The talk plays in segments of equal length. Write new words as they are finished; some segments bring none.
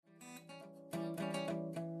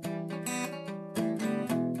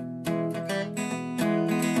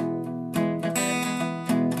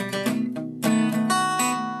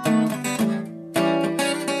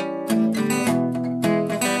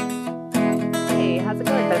How's it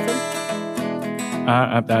going, Benson?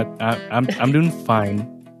 I'm doing fine,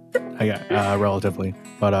 relatively.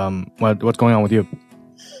 But what's going on with you?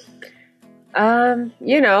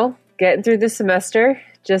 Getting through the semester.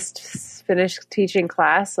 Just finished teaching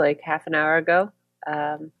class like half an hour ago.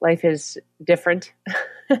 Life is different.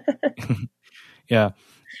 Yeah,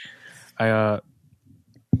 I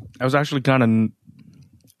was actually I'm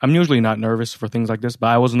usually not nervous for things like this, but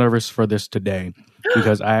I was nervous for this today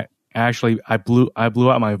because I blew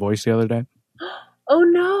out my voice the other day. Oh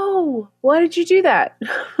no! Why did you do that?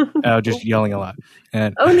 Just yelling a lot,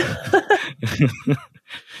 and oh no!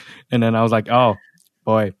 and then I was like, oh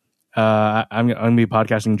boy, I'm gonna be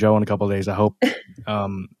podcasting Joe in a couple of days. I hope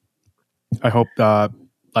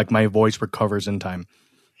like my voice recovers in time.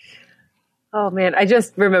 Oh man, I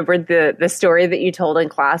just remembered the story that you told in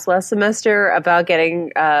class last semester about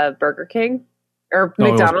getting Burger King or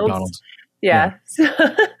McDonald's. Yeah. So,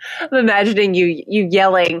 I'm imagining you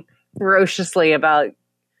yelling ferociously about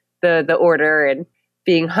the order and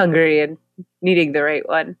being hungry and needing the right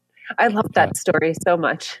one. I love that story so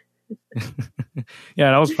much. Yeah,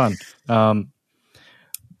 that was fun.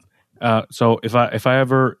 So if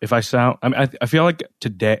I sound, I feel like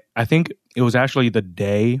today, I think it was actually the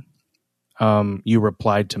day you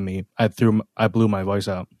replied to me. I blew my voice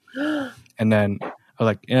out, and then I was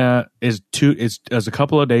like, "Yeah, is a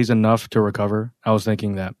couple of days enough to recover?" I was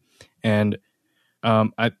thinking that, and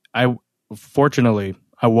I fortunately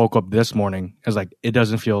I woke up this morning. I was like, it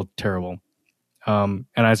doesn't feel terrible, and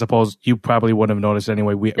I suppose you probably wouldn't have noticed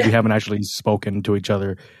anyway. We haven't actually spoken to each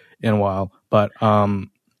other in a while, but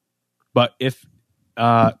if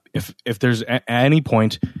there's at any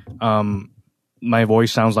point my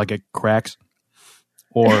voice sounds like it cracks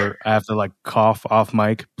or I have to like cough off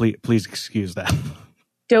mic, please excuse that.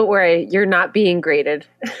 Don't worry, you're not being graded.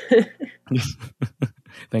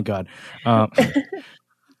 Thank God. I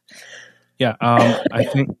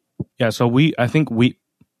think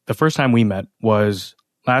the first time we met was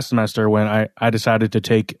last semester when I decided to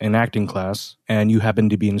take an acting class and you happened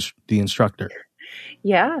to be the instructor.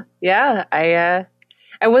 Yeah.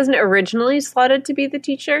 I wasn't originally slotted to be the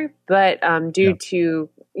teacher, but due to,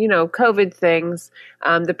 COVID things,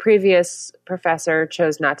 the previous professor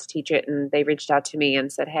chose not to teach it, and they reached out to me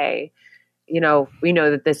and said, hey, we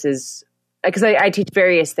know that this is, because I teach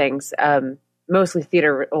various things, mostly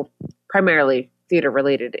theater, primarily theater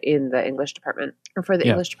related in the English department, or for the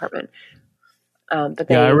English department.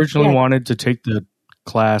 But I originally wanted to take the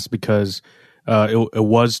class because it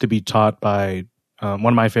was to be taught by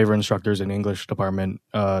one of my favorite instructors in the English department,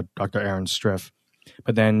 Dr. Erin Striff.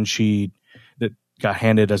 But then she got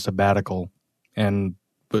handed a sabbatical and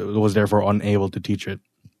was therefore unable to teach it.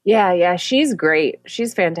 Yeah, she's great.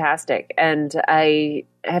 She's fantastic. And I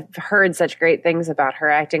have heard such great things about her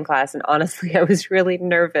acting class. And honestly, I was really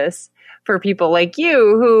nervous for people like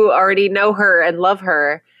you who already know her and love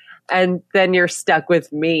her. And then you're stuck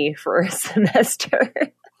with me for a semester.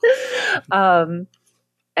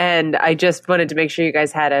 And I just wanted to make sure you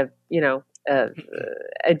guys had a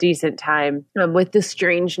decent time with the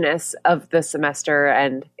strangeness of the semester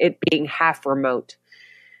and it being half remote,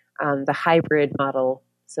 the hybrid model,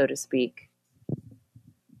 so to speak.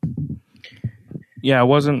 Yeah, it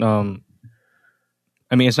wasn't.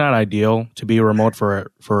 It's not ideal to be remote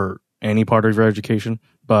for any part of your education,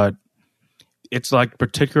 but it's like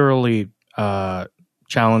particularly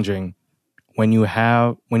challenging when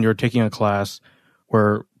you're taking a class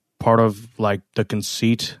where part of like the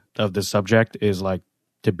conceit of the subject is like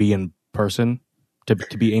to be in person, to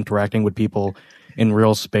be interacting with people in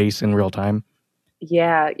real space in real time.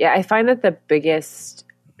 Yeah. I find that the biggest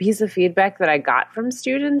piece of feedback that I got from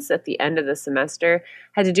students at the end of the semester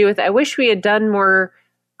had to do with, I wish we had done more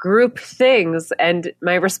group things. And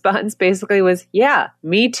my response basically was, yeah,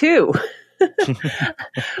 me too.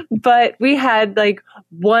 But we had like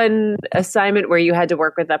one assignment where you had to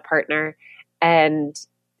work with a partner, and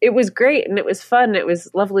it was great and it was fun. It was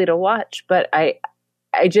lovely to watch, but I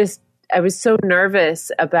was so nervous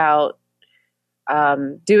about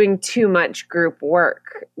doing too much group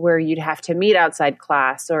work where you'd have to meet outside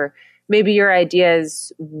class, or maybe your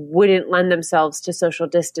ideas wouldn't lend themselves to social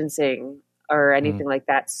distancing or anything like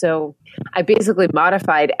that. So I basically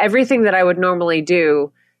modified everything that I would normally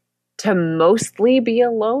do to mostly be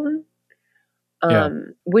alone,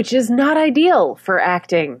 which is not ideal for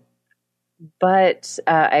acting. But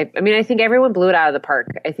I think everyone blew it out of the park.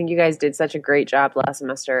 I think you guys did such a great job last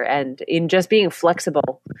semester, and in just being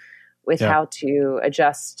flexible with how to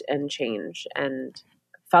adjust and change and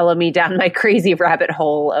follow me down my crazy rabbit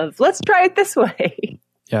hole of let's try it this way.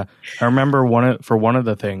 Yeah, I remember one of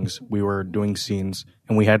the things we were doing scenes,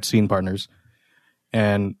 and we had scene partners,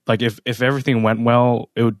 And like if everything went well,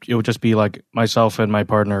 it would just be like myself and my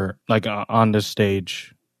partner like on the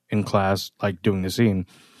stage in class, like doing the scene.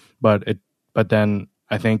 But then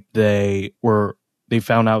I think they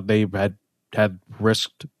found out they had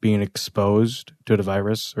risked being exposed to the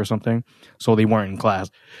virus or something, so they weren't in class.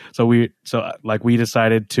 So we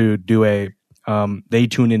decided to do they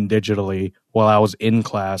tuned in digitally while I was in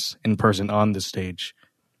class in person on the stage,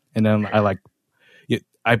 and then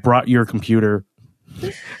I brought your computer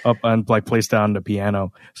up and like placed down the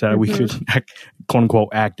piano so that we could quote unquote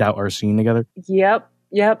act out our scene together. Yep.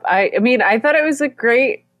 I mean, I thought it was a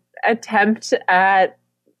great attempt at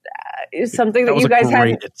something that you guys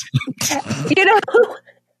had. You know,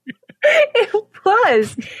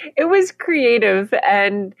 it was creative,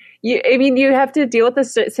 and you have to deal with the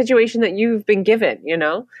situation that you've been given, you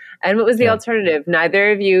know. And what was the alternative?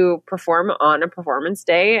 Neither of you perform on a performance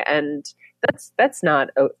day, and that's not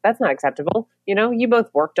acceptable. You know, you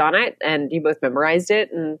both worked on it and you both memorized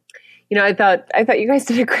it, and you know, I thought you guys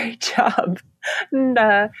did a great job. And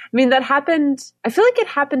I mean, that happened. I feel like it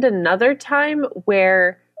happened another time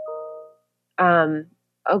where, oh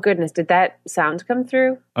goodness, did that sound come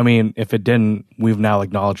through? I mean, if it didn't, we've now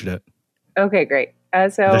acknowledged it. Okay, great.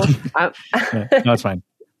 So no, it's fine.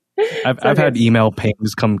 I've had email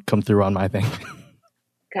pings come through on my thing.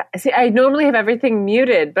 See, I normally have everything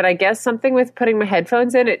muted, but I guess something with putting my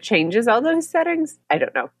headphones in, it changes all those settings. I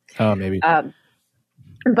don't know. Oh, maybe.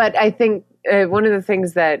 But I think one of the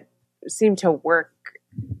things that seemed to work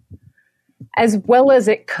as well as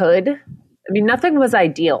it could, I mean, nothing was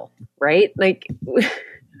ideal, right? Like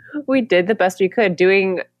we did the best we could.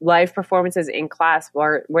 Doing live performances in class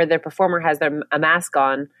where the performer has a mask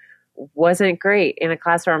on wasn't great. In a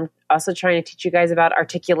class where I'm also trying to teach you guys about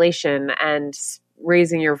articulation and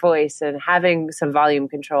raising your voice and having some volume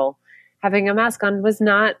control, having a mask on was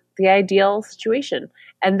not the ideal situation.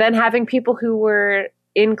 And then having people who were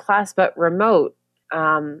in class but remote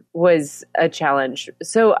was a challenge.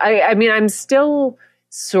 So I mean, I'm still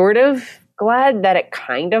sort of glad that it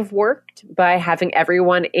kind of worked by having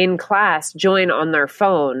everyone in class join on their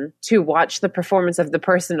phone to watch the performance of the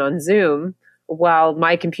person on Zoom while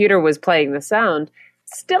my computer was playing the sound.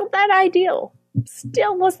 Still not ideal.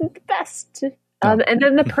 Still wasn't the best. And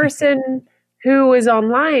then the person who was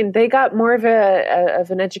online, they got more of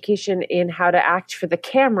an education in how to act for the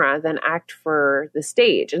camera than act for the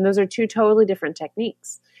stage. And those are two totally different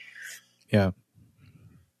techniques. Yeah.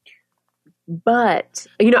 But,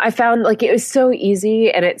 you know, I found like it was so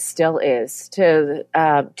easy, and it still is, to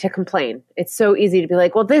complain. It's so easy to be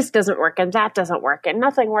like, well, this doesn't work and that doesn't work and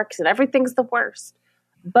nothing works and everything's the worst.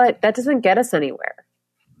 But that doesn't get us anywhere.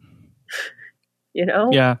 You know?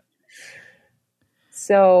 Yeah.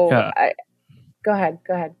 So go ahead.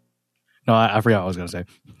 No, I forgot what I was going to say.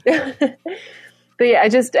 But yeah,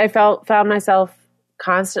 I found myself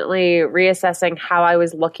constantly reassessing how I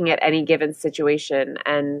was looking at any given situation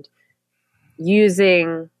and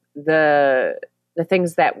using the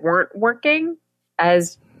things that weren't working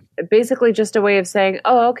as basically just a way of saying,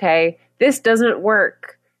 oh, okay, this doesn't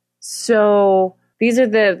work. So these are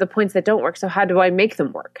the points that don't work. So how do I make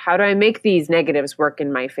them work? How do I make these negatives work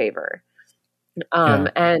in my favor?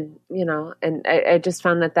 And, you know, and I just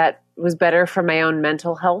found that was better for my own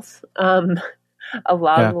mental health,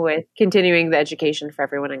 along with continuing the education for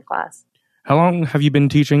everyone in class. How long have you been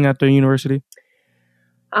teaching at the university?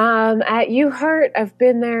 At UHart, I've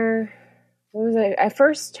been there. What was I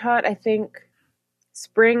first taught, I think,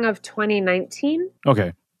 spring of 2019.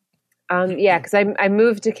 Okay. Yeah, because I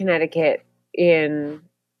moved to Connecticut in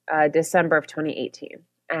December of 2018,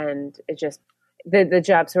 and it just the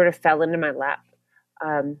job sort of fell into my lap.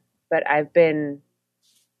 But I've been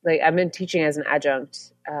teaching as an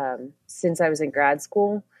adjunct since I was in grad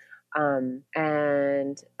school.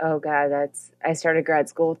 And oh God, I started grad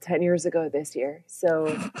school 10 years ago this year.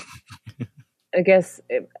 So I guess,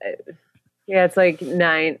 it's like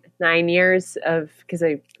nine years because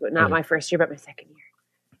my first year, but my second year.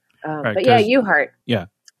 Right, but yeah, UHart. Yeah.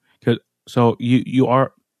 So you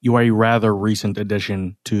are a rather recent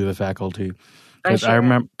addition to the faculty. Because I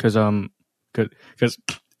remember, because I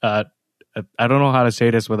don't know how to say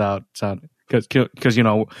this without sound. Because you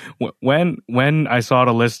know, when I saw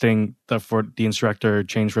the listing for the instructor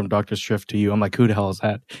changed from Dr. Strift to you, I'm like, who the hell is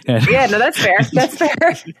that? Yeah, no, that's fair. That's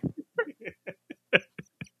fair.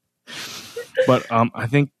 But I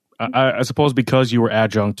think I suppose because you were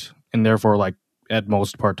adjunct and therefore like at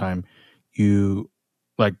most part time, I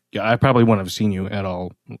probably wouldn't have seen you at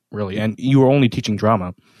all really, and you were only teaching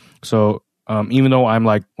drama, so. Even though I'm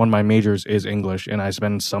like one of my majors is English, and I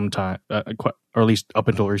spend some time, or at least up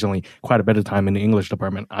until recently, quite a bit of time in the English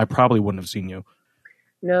department, I probably wouldn't have seen you.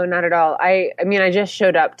 No, not at all. I mean, I just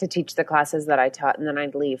showed up to teach the classes that I taught, and then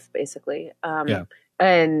I'd leave, basically. Yeah.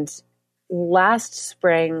 And last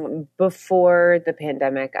spring, before the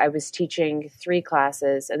pandemic, I was teaching 3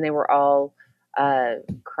 classes, and they were all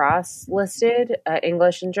cross-listed,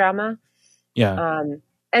 English and drama. Yeah.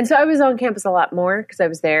 And so I was on campus a lot more because I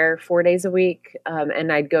was there 4 days a week.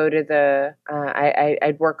 And I'd go to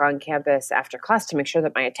I'd work on campus after class to make sure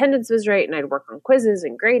that my attendance was right. And I'd work on quizzes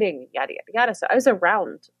and grading and yada, yada, yada. So I was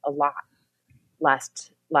around a lot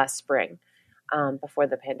last spring, before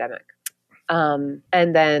the pandemic. And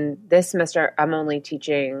then this semester I'm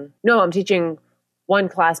teaching 1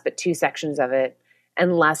 class, but 2 sections of it.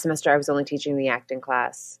 And last semester I was only teaching the acting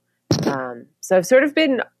class. So I've sort of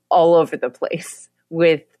been all over the place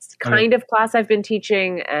with kind of class I've been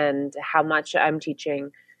teaching and how much I'm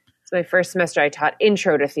teaching. So my first semester I taught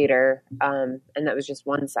intro to theater, and that was just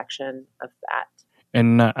 1 section of that.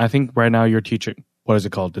 And I think right now you're teaching, what is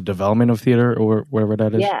it called? The development of theater or whatever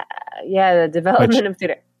that is? Yeah, the development of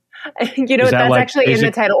theater. You know what? That's actually in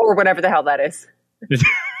the title or whatever the hell that is.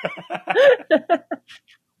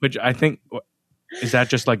 Which I think, is that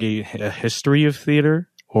just like a history of theater?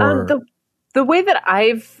 Or the way that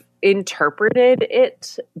I've interpreted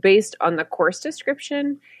it based on the course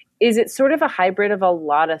description is it's sort of a hybrid of a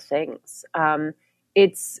lot of things.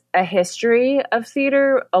 It's a history of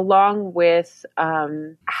theater along with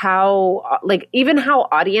how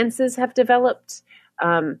audiences have developed.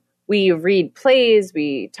 We read plays,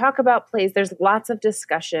 we talk about plays. There's lots of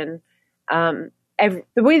discussion. The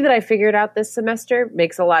way that I figured out this semester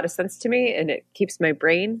makes a lot of sense to me, and it keeps my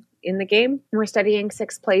brain in the game. We're studying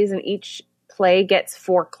 6 plays, and each play gets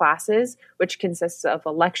 4 classes, which consists of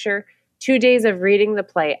a lecture, 2 days of reading the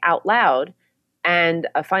play out loud, and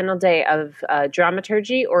a final day of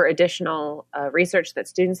dramaturgy or additional research that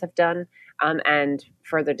students have done, and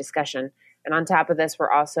further discussion. And on top of this,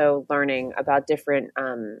 we're also learning about different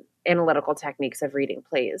analytical techniques of reading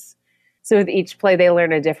plays. So with each play, they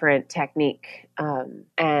learn a different technique.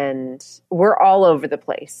 And we're all over the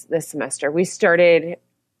place this semester.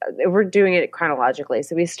 We're doing it chronologically.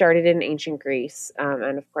 So we started in ancient Greece,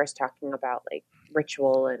 and of course talking about like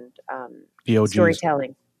ritual and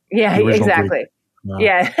storytelling. Yeah, exactly. Wow.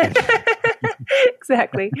 Yeah,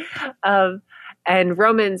 exactly. And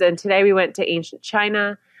Romans. And today we went to ancient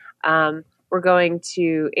China. We're going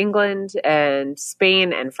to England and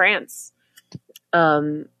Spain and France.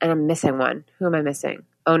 And I'm missing one. Who am I missing?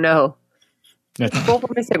 Oh no. We're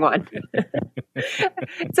missing one.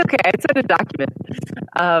 It's okay. It's in a document.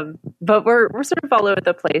 But we're sort of all over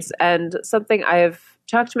the place. And something I've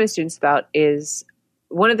talked to my students about is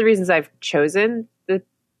one of the reasons I've chosen the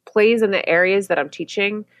plays and the areas that I'm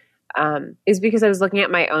teaching is because I was looking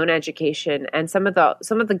at my own education and some of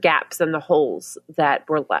the gaps and the holes that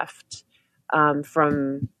were left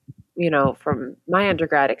from my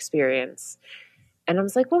undergrad experience. And I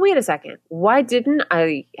was like, well, wait a second. Why didn't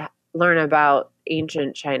I learn about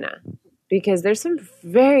ancient China? Because there's some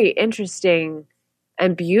very interesting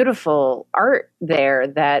and beautiful art there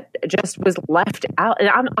that just was left out. And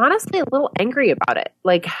I'm honestly a little angry about it.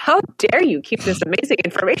 Like, how dare you keep this amazing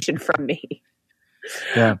information from me?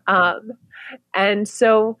 Yeah. And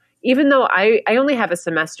so even though I only have a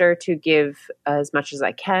semester to give as much as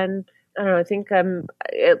I can, I don't know, I think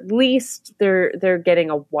at least they're getting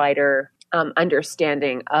a wider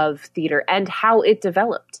understanding of theater and how it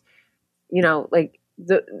developed. You know, like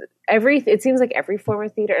it seems like every form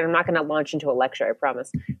of theater, and I'm not going to launch into a lecture, I promise,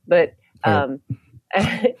 but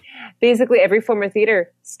basically every form of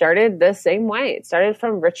theater started the same way. It started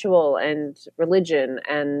from ritual and religion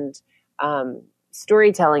and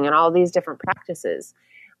storytelling and all these different practices.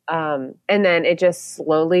 And then it just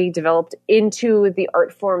slowly developed into the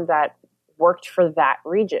art form that worked for that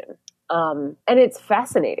region. And it's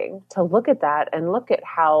fascinating to look at that and look at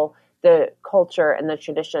how the culture and the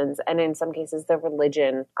traditions, and in some cases the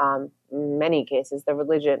religion, many cases the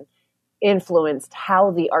religion influenced how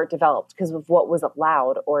the art developed because of what was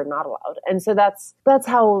allowed or not allowed. And so that's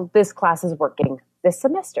how this class is working this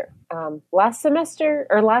semester. Last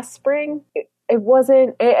spring, it was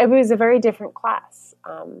a very different class.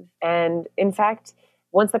 And in fact,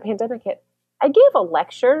 once the pandemic hit, I gave a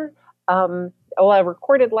lecture, a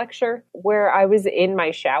recorded lecture where I was in my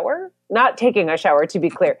shower, not taking a shower, to be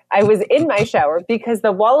clear. I was in my shower because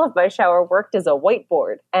the wall of my shower worked as a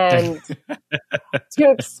whiteboard. And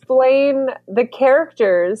to explain the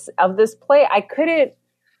characters of this play, I couldn't,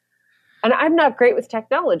 and I'm not great with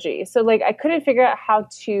technology. So like I couldn't figure out how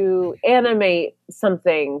to animate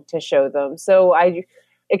something to show them. So I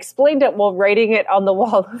explained it while writing it on the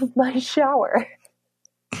wall of my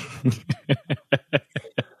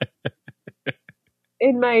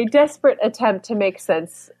in my desperate attempt to make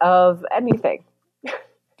sense of anything.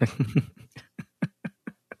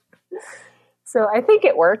 So I think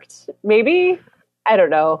it worked. Maybe. I don't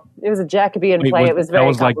know. It was a Jacobean play. It was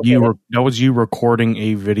very complicated. That was you recording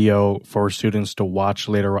a video for students to watch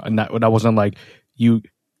later on. And that wasn't like you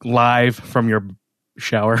live from your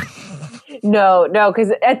shower. No,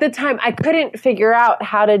 because at the time I couldn't figure out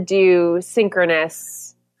how to do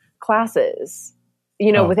synchronous classes.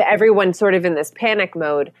 With everyone sort of in this panic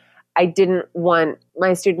mode, I didn't want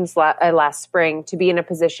my students last spring to be in a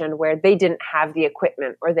position where they didn't have the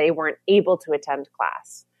equipment or they weren't able to attend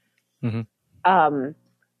class. Mm-hmm.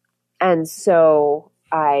 And so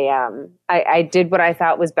I did what I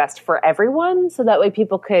thought was best for everyone, so that way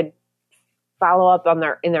people could follow up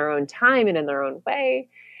in their own time and in their own way.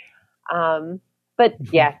 But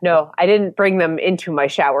yeah, no, I didn't bring them into my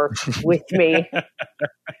shower with me.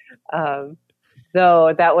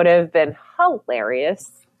 Though that would have been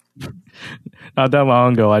hilarious. Not that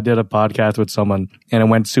long ago, I did a podcast with someone and it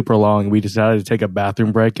went super long. We decided to take a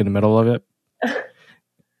bathroom break in the middle of it.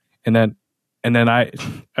 And then I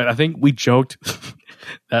think we joked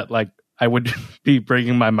that like I would be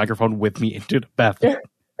bringing my microphone with me into the bathroom.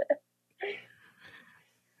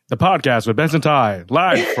 The podcast with Benson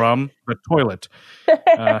live from the toilet.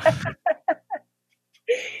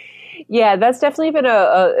 Yeah, that's definitely been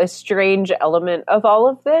a strange element of all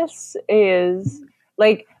of this. Is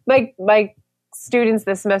like my students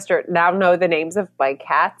this semester now know the names of my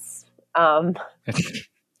cats. But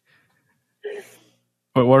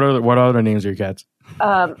what are the names of your cats?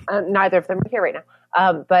 Neither of them are here right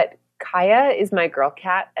now. But Kaya is my girl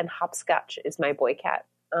cat, and Hopscotch is my boy cat.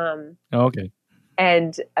 Okay.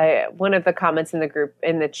 And one of the comments in the group,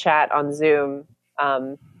 in the chat on Zoom,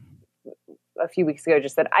 a few weeks ago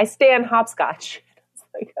just said, "I stan Hopscotch." I was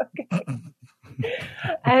like, okay.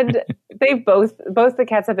 And they both the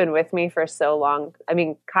cats have been with me for so long. I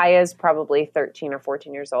mean, Kaya's probably 13 or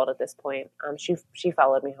 14 years old at this point. She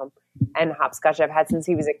followed me home. And Hopscotch I've had since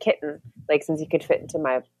he was a kitten, like since he could fit into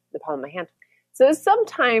the palm of my hand. So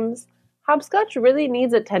sometimes Hopscotch really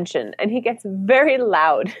needs attention, and he gets very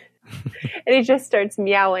loud. And he just starts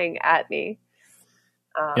meowing at me.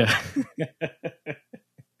 Yeah.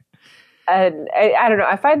 And I don't know.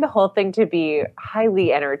 I find the whole thing to be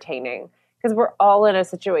highly entertaining because we're all in a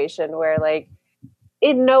situation where, like,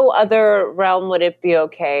 in no other realm would it be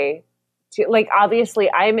okay to, like, obviously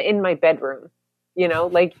I'm in my bedroom,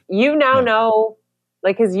 like you now know,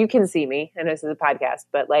 like, because you can see me. I know this is a podcast,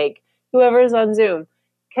 but like whoever's on Zoom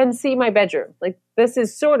can see my bedroom. Like, this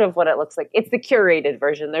is sort of what it looks like. It's the curated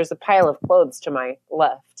version. There's a pile of clothes to my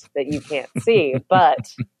left that you can't see,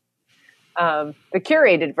 but the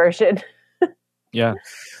curated version. Yeah.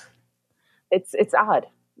 It's odd.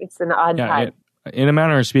 It's an odd time. In a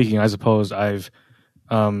manner of speaking, I suppose I've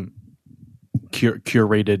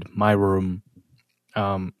curated my room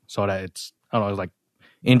so that it's, I don't know, like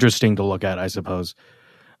interesting to look at, I suppose.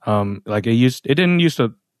 Like it used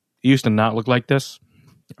to not look like this.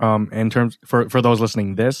 In terms for those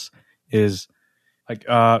listening, this is like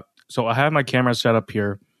so I have my camera set up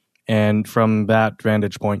here, and from that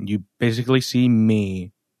vantage point you basically see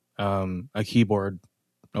me, a keyboard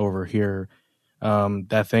over here,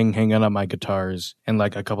 that thing hanging up my guitars, and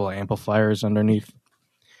like a couple of amplifiers underneath.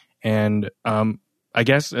 And I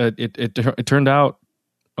guess it turned out,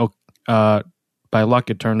 by luck,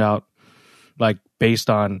 it turned out like based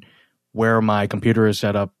on where my computer is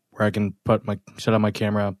set up, where I can set up my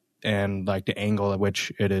camera and like the angle at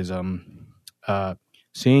which it is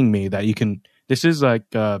seeing me, that you can, this is like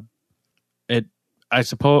it, I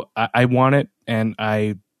suppose I want it, and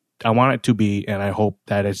I want it to be, and I hope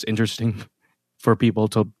that it's interesting for people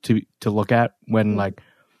to look at when like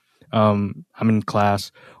I'm in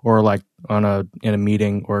class or like in a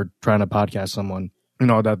meeting or trying to podcast someone,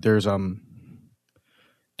 that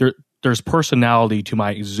there's personality to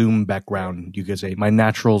my Zoom background, you could say, my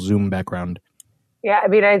natural Zoom background. Yeah, I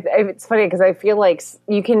mean, it's funny because I feel like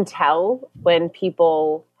you can tell when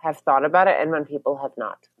people have thought about it and when people have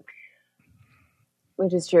not,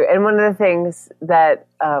 which is true. And one of the things that,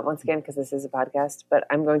 once again, because this is a podcast, but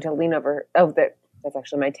I'm going to lean over. Oh, that's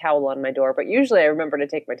actually my towel on my door. But usually I remember to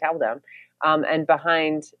take my towel down. And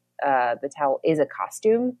behind the towel is a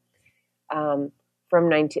costume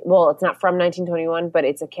it's not from 1921, but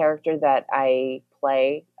it's a character that I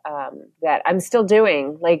play that I'm still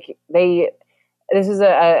doing. Like this is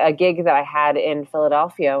a gig that I had in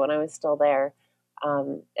Philadelphia when I was still there.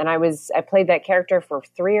 And I played that character for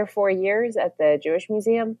 3 or 4 years at the Jewish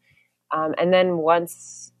Museum. And then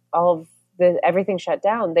once all of everything shut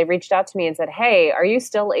down, they reached out to me and said, "Hey, are you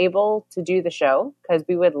still able to do the show? Because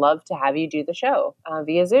we would love to have you do the show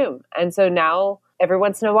via Zoom." And so now every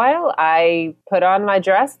once in a while, I put on my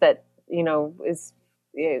dress that, is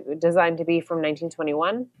designed to be from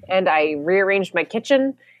 1921, and I rearranged my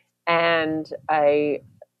kitchen. And I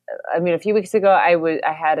mean, a few weeks ago,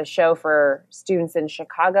 I had a show for students in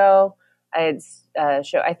Chicago. I had a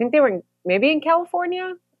show. I think they were maybe in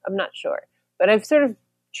California. I'm not sure, but I've sort of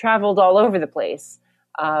traveled all over the place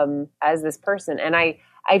as this person, and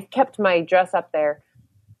I've kept my dress up there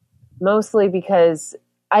mostly because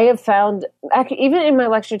I have found, even in my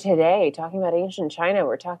lecture today, talking about ancient China,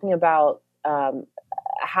 we're talking about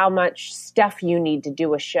how much stuff you need to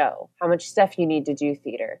do a show, how much stuff you need to do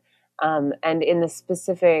theater. And in the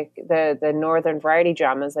specific, the Northern variety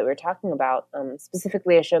dramas that we were talking about,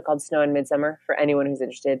 specifically a show called Snow in Midsummer, for anyone who's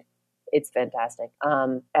interested, it's fantastic.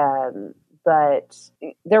 But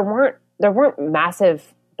there weren't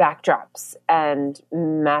massive backdrops and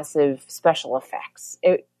massive special effects.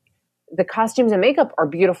 The costumes and makeup are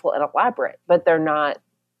beautiful and elaborate, but they're not.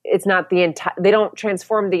 It's not the entire. They don't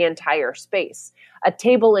transform the entire space. A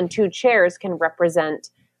table and two chairs can represent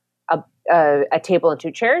a table and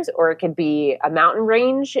two chairs, or it could be a mountain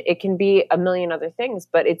range. It can be a million other things,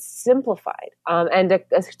 but it's simplified. And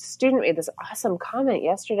a student made this awesome comment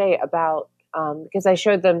yesterday about, because I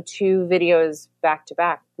showed them two videos back to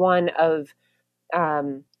back, one of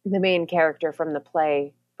the main character from the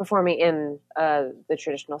play performing in the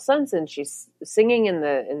traditional sense, and she's singing in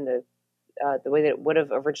the way that it would have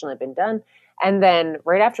originally been done. And then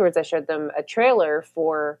right afterwards, I showed them a trailer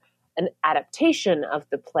for an adaptation of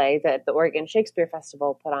the play that the Oregon Shakespeare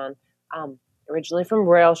Festival put on, originally from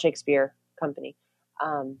Royal Shakespeare Company.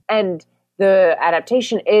 And the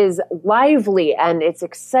adaptation is lively and it's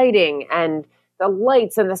exciting, and the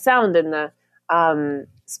lights and the sound and the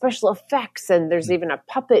special effects, and there's even a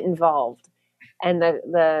puppet involved. And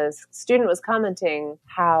the student was commenting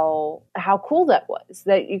how cool that was,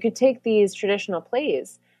 that you could take these traditional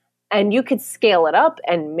plays and you could scale it up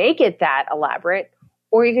and make it that elaborate,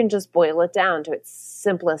 or you can just boil it down to its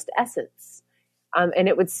simplest essence. And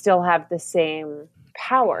it would still have the same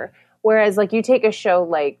power. Whereas like you take a show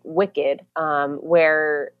like Wicked,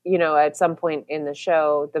 where, at some point in the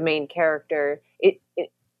show, the main character,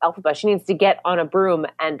 Elphaba, she needs to get on a broom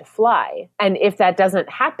and fly. And if that doesn't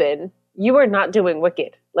happen, you are not doing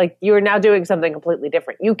Wicked. Like, you are now doing something completely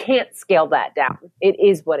different. You can't scale that down. It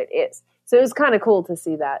is what it is. So it was kind of cool to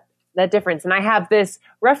see that difference. And I have this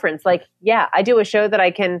reference, like, yeah, I do a show that I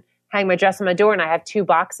can hang my dress on my door and I have 2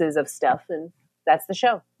 boxes of stuff, and that's the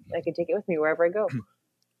show. I can take it with me wherever I go.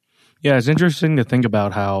 Yeah, it's interesting to think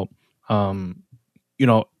about how,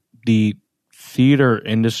 the theater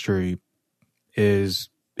industry is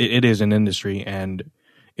an industry, and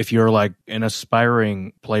if you're like an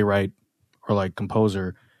aspiring playwright or like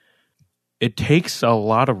composer, it takes a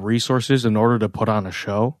lot of resources in order to put on a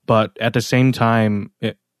show. But at the same time,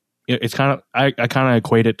 it's kind of, I kind of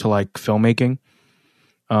equate it to like filmmaking,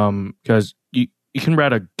 because you can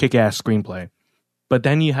write a kick-ass screenplay, but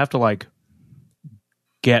then you have to like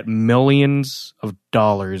get millions of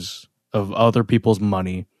dollars of other people's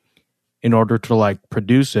money in order to like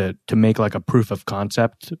produce it, to make like a proof of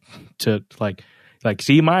concept, to like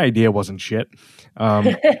see, my idea wasn't shit, or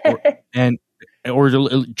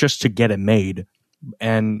just to get it made.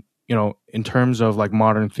 And in terms of like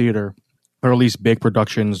modern theater, or at least big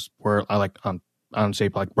productions where I like on say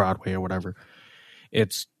like Broadway or whatever,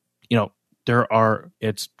 it's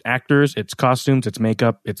it's actors, it's costumes, it's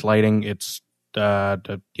makeup, it's lighting, it's you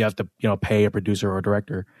have to pay a producer or a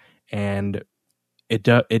director, and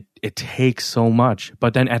it takes so much.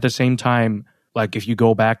 But then at the same time, like if you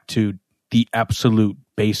go back to the absolute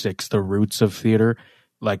basics, the roots of theater,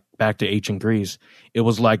 like back to ancient Greece, it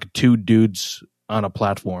was like 2 dudes on a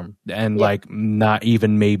platform, and like not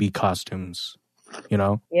even maybe costumes,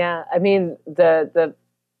 Yeah, I mean the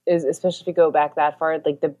especially if you go back that far,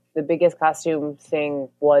 like the biggest costume thing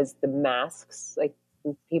was the masks. Like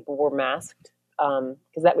people were masked,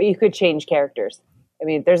 because that way you could change characters. I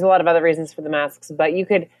mean, there's a lot of other reasons for the masks, but you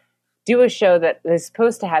could do a show that is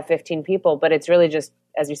supposed to have 15 people, but it's really just,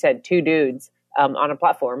 as you said, 2 dudes on a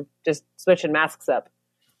platform, just switching masks up.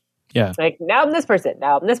 Yeah. Like, now I'm this person,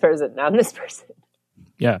 now I'm this person, now I'm this person.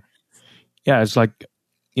 Yeah. Yeah, it's like,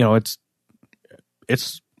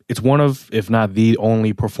 it's one of, if not the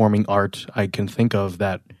only performing art I can think of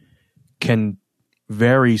that can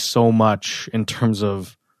vary so much in terms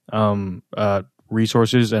of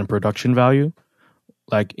resources and production value.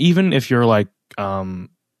 Like, even if you're like, I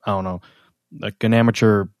don't know, like an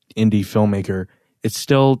amateur indie filmmaker, it's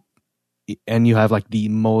still, and you have like the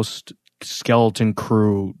most skeleton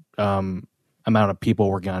crew amount of people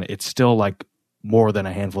working on it, it's still like more than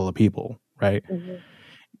a handful of people, right?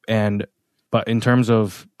 But in terms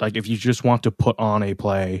of like, if you just want to put on a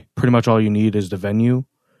play, pretty much all you need is the venue,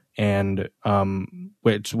 and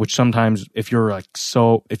which sometimes if you're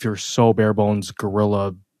so bare bones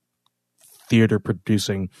guerrilla theater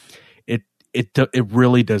producing, it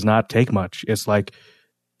really does not take much. It's like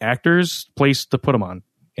actors, place to put them on,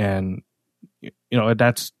 and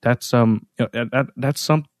that's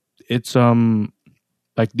it's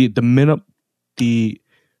like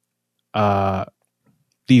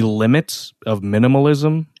the limits of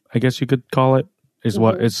minimalism, I guess you could call it, is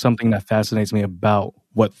what is something that fascinates me about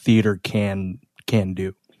what theater can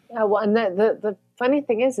do. Yeah, well, and the funny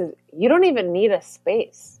thing is you don't even need a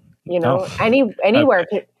space. Anywhere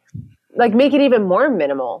to like make it even more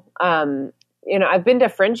minimal. I've been to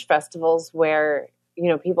fringe festivals where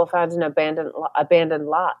people found an abandoned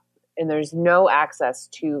lot, and there's no access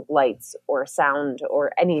to lights or sound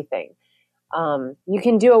or anything. You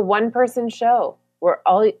can do a one-person show where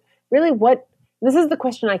this is the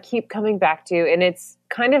question I keep coming back to, and it's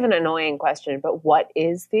kind of an annoying question, but what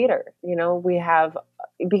is theater?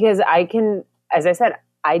 Because as I said,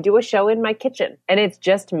 I do a show in my kitchen, and it's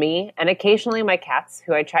just me and occasionally my cats,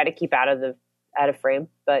 who I try to keep out of frame,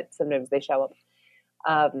 but sometimes they show up.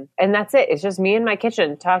 And that's it. It's just me in my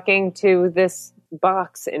kitchen talking to this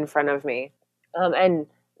box in front of me. And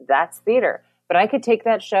that's theater. But I could take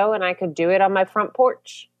that show and I could do it on my front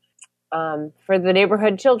porch for the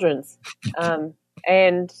neighborhood children's.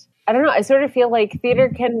 And I don't know, I sort of feel like theater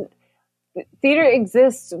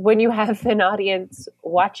exists when you have an audience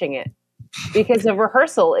watching it, because a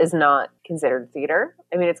rehearsal is not considered theater.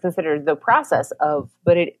 I mean, it's considered the process of,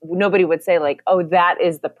 but nobody would say like, oh, that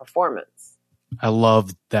is the performance. I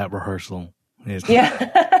love that rehearsal.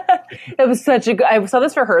 Yeah. It was such a good, I saw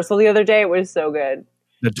this rehearsal the other day. It was so good.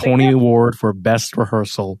 The Tony Award for Best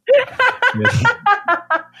Rehearsal.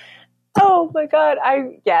 Oh my God.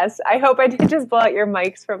 I hope I didn't just blow out your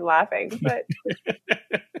mics from laughing, but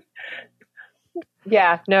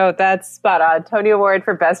yeah, no, that's spot on. Tony Award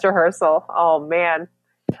for Best Rehearsal. Oh man.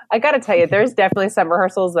 I got to tell you, there's definitely some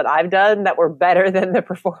rehearsals that I've done that were better than the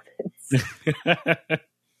performance.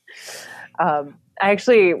 I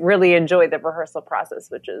actually really enjoyed the rehearsal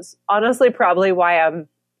process, which is honestly probably why I'm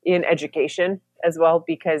in education as well,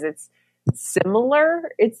 because it's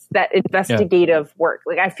similar. It's that investigative work.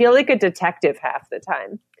 Like I feel like a detective half the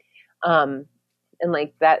time. And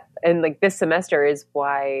like that, and like this semester is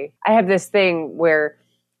why I have this thing where,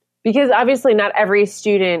 because obviously not every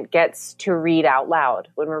student gets to read out loud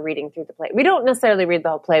when we're reading through the play. We don't necessarily read the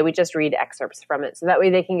whole play. We just read excerpts from it. So that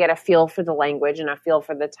way they can get a feel for the language and a feel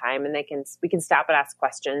for the time, and we can stop and ask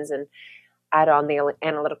questions and add on the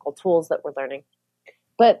analytical tools that we're learning.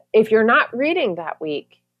 But if you're not reading that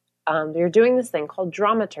week, you're doing this thing called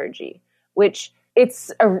dramaturgy, which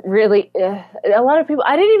it's a lot of people,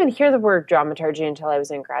 I didn't even hear the word dramaturgy until I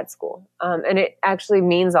was in grad school. And it actually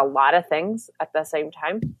means a lot of things at the same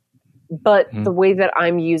time. But the way that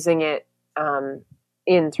I'm using it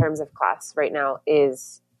in terms of class right now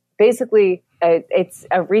is basically it's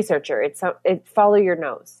a researcher. It's follow your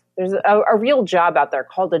nose. There's a real job out there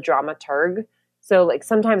called a dramaturg. So like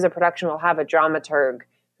sometimes a production will have a dramaturg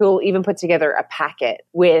who will even put together a packet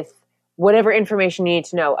with whatever information you need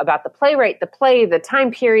to know about the playwright, the play, the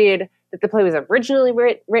time period that the play was originally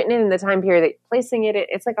written in, and the time period that you're placing it in.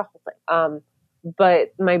 It's like a whole thing.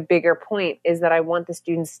 But my bigger point is that I want the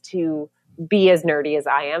students to be as nerdy as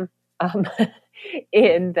I am,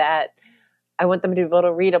 in that I want them to be able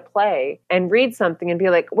to read a play and read something and be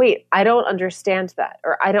like, wait, I don't understand that,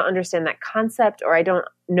 or I don't understand that concept, or I don't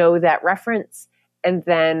know that reference. And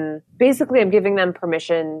then basically I'm giving them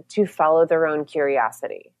permission to follow their own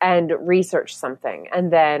curiosity and research something.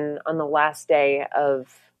 And then on the last day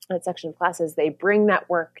of that section of classes, they bring that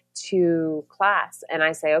work to class. And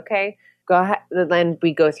I say, okay, go ahead. Then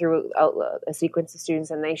we go through a sequence of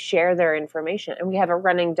students and they share their information. And we have a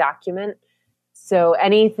running document. So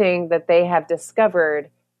anything that they have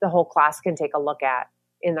discovered, the whole class can take a look at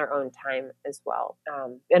in their own time as well.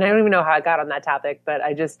 And I don't even know how I got on that topic, but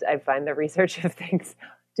I find the research of things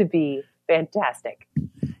to be fantastic.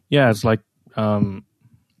 Yeah, it's like,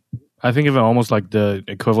 I think of it almost like the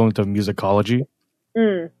equivalent of musicology,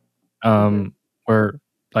 where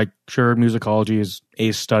like, sure, musicology is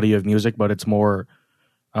a study of music, but it's more,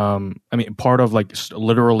 part of like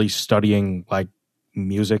literally studying like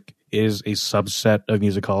music is a subset of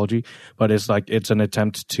musicology, but it's an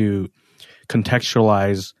attempt to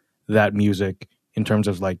contextualize that music in terms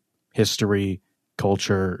of like history,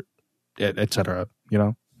 culture, etc.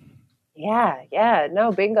 Yeah.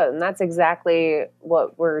 No, bingo. And that's exactly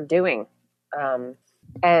what we're doing. And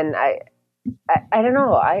I don't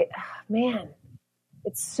know. Man,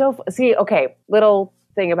 it's so, see, okay, little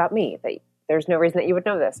thing about me that there's no reason that you would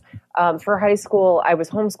know this. For high school, I was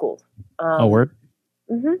homeschooled. A word?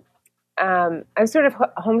 Mm-hmm. I was sort of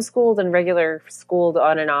homeschooled and regular schooled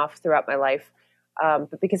on and off throughout my life.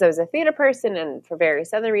 But because I was a theater person and for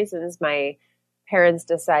various other reasons, my parents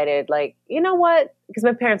decided, like, you know what? Because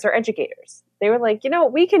my parents are educators. They were like, you know,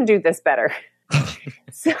 we can do this better.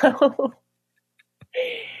 So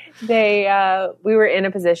we were in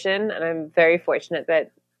a position, and I'm very fortunate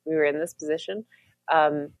that we were in this position,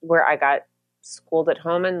 where I got schooled at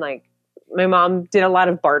home, and like my mom did a lot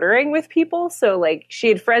of bartering with people. So like she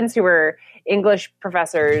had friends who were English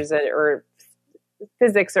professors or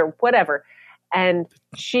physics or whatever. And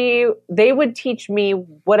they would teach me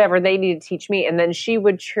whatever they needed to teach me. And then she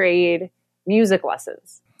would trade music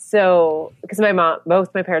lessons. So, because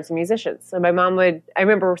both my parents are musicians. So my mom I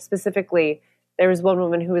remember specifically, there was one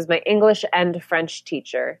woman who was my English and French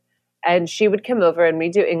teacher. And she would come over and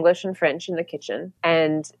we'd do English and French in the kitchen.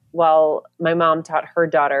 And while my mom taught her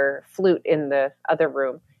daughter flute in the other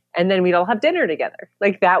room. And then we'd all have dinner together.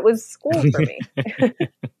 Like that was school for me.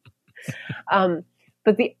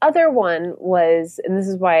 But the other one was, and this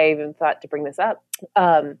is why I even thought to bring this up,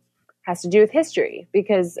 has to do with history.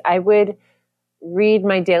 Because I would read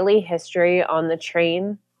my daily history on the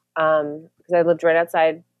train, because I lived right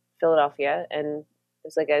outside Philadelphia. And it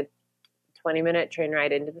was like a 20-minute train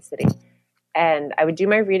ride into the city. And I would do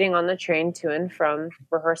my reading on the train to and from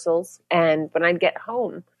rehearsals. And when I'd get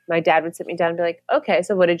home, my dad would sit me down and be like, okay,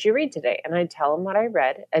 so what did you read today? And I'd tell him what I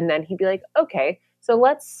read. And then he'd be like, okay, so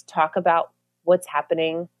let's talk about what's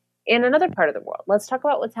happening in another part of the world. Let's talk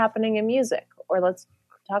about what's happening in music, or let's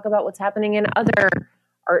talk about what's happening in other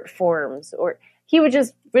art forms. Or he would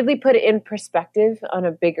just really put it in perspective on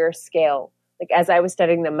a bigger scale. Like as I was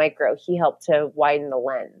studying the micro, he helped to widen the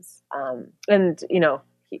lens. And, you know,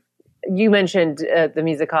 you mentioned the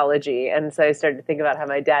musicology. And so I started to think about how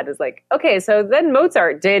my dad was like, okay, so then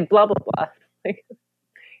Mozart did blah, blah, blah. Like,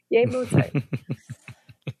 yay, Mozart.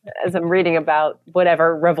 As I'm reading about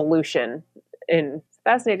whatever revolution, and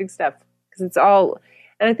fascinating stuff, because it's all,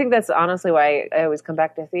 and I think that's honestly why I always come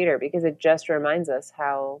back to theater, because it just reminds us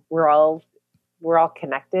how we're all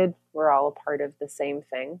connected. We're all a part of the same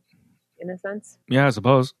thing, in a sense. Yeah, I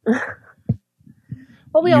suppose.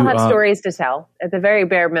 Well, we all have stories to tell. At the very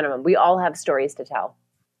bare minimum, we all have stories to tell.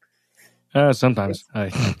 Sometimes.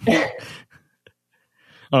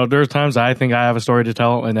 There's times I think I have a story to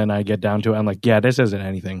tell, and then I get down to it. I'm like, yeah, this isn't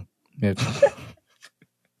anything.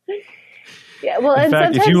 Yeah, well, and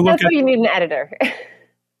fact, sometimes that's why you need an editor.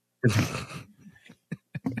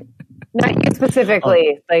 Not you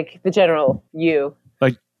specifically, like the general you.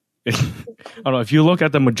 Like, I don't know, if you look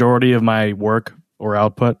at the majority of my work or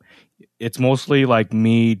output, it's mostly like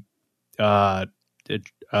me having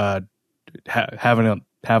a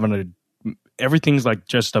everything's like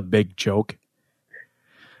just a big joke,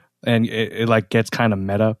 and it like gets kind of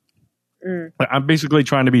meta. I'm basically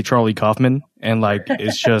trying to be Charlie Kaufman, and like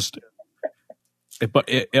it's just, but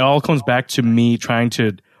it all comes back to me trying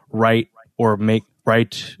to write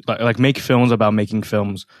films about making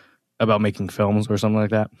films or something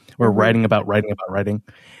like that, or writing about writing.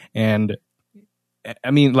 And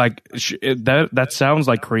I mean, like that sounds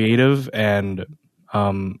like creative and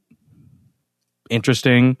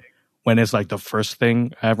interesting when it's like the first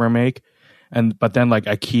thing I ever make, but then like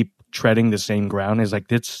I keep treading the same ground. Is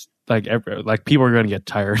like it's like people are going to get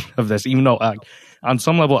tired of this, even though on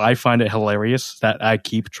some level I find it hilarious that I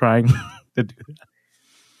keep trying to do that.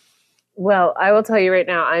 Well, I will tell you right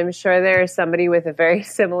now, I'm sure there is somebody with a very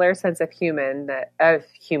similar sense of human. Sense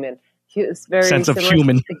of human. You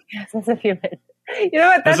know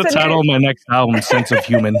what? That's the title of my next album, Sense of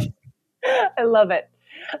Human. I love it.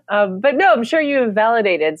 But no, I'm sure you have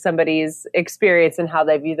validated somebody's experience and how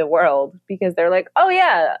they view the world, because they're like, oh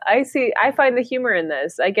yeah, I find the humor in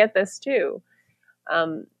this. I get this too.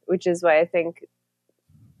 Which is why I think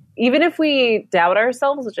even if we doubt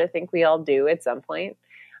ourselves, which I think we all do at some point,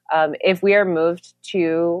 if we are moved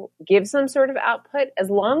to give some sort of output, as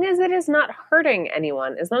long as it is not hurting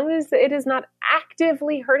anyone, as long as it is not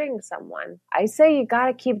actively hurting someone, I say you got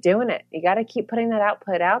to keep doing it. You got to keep putting that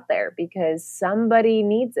output out there, because somebody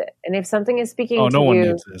needs it. And if something is speaking to you... no one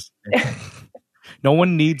needs this. No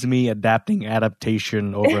one needs me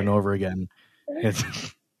adaptation over and over again.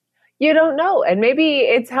 You don't know. And maybe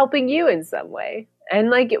it's helping you in some way. And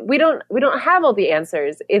like, we don't have all the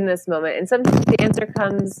answers in this moment. And sometimes the answer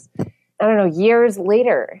comes, I don't know, years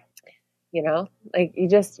later, you know, like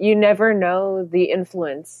you never know the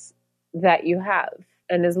influence that you have.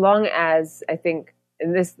 And as long as I think,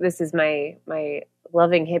 and this is my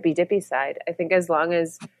loving hippy dippy side, I think as long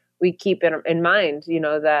as we keep in mind,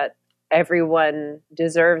 that everyone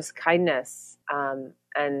deserves kindness and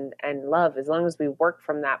love, as long as we work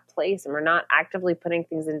from that place and we're not actively putting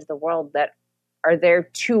things into the world that are there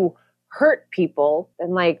to hurt people,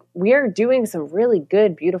 then we are doing some really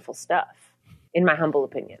good, beautiful stuff, in my humble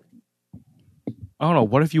opinion. I don't know.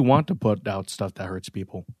 What if you want to put out stuff that hurts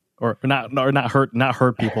people, or not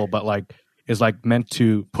hurt people, but is meant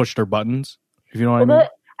to push their buttons? If you know what I mean.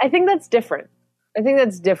 I think that's different.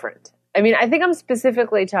 I mean, I think I'm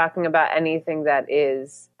specifically talking about anything that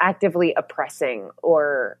is actively oppressing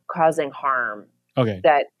or causing harm. Okay.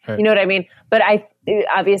 That, right. You know what I mean? But I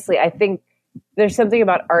think there's something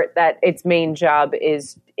about art that its main job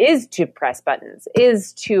is to press buttons,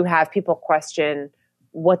 is to have people question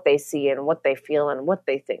what they see and what they feel and what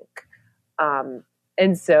they think. And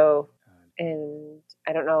I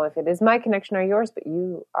don't know if it is my connection or yours, but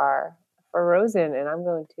you are frozen, and I'm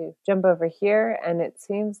going to jump over here, and it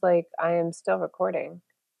seems like I am still recording.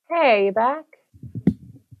 Hey, you back?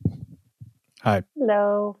 Hi.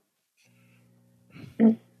 Hello.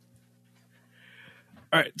 All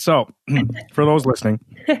right, so for those listening,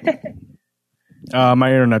 my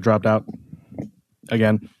internet dropped out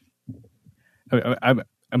again. And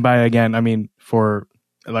by again, I mean for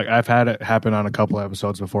I've had it happen on a couple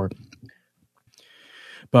episodes before.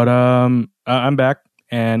 But I'm back,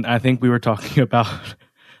 and I think we were talking about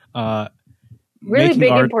really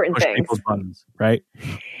big, important things. People's buttons, right?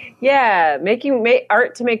 Yeah, making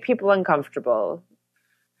art to make people uncomfortable.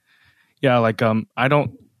 Yeah, I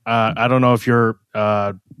don't know if you're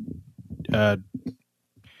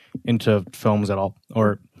into films at all,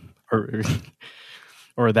 or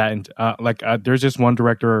that. There's this one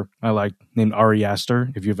director I like named Ari Aster.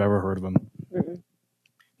 If you've ever heard of him, mm-hmm.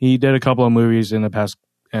 He did a couple of movies in the past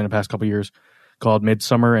couple of years called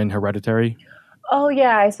Midsummer and Hereditary. Oh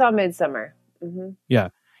yeah, I saw Midsummer. Mm-hmm. Yeah.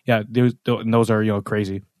 Those are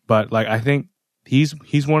crazy, but I think he's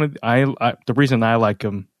one of the reason I like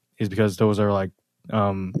him is because those are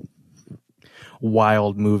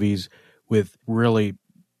wild movies with really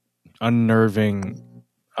unnerving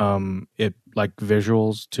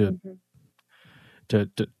visuals to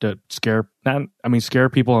scare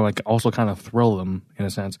people and also kind of thrill them in a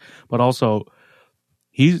sense, but also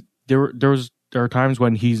there are times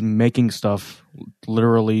when he's making stuff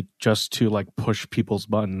literally just to push people's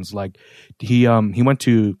buttons. He went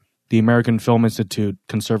to the American Film Institute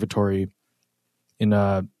Conservatory in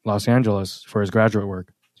Los Angeles for his graduate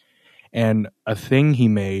work, and a thing he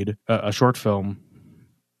made, a short film,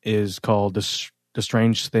 is called The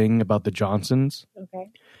Strange Thing About the Johnsons.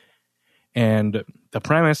 Okay. And the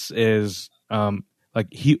premise is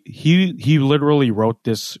he literally wrote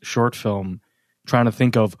this short film trying to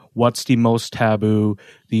think of what's the most taboo,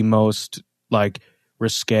 the most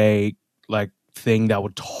risque thing that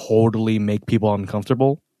would totally make people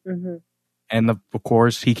uncomfortable. Mm-hmm. And of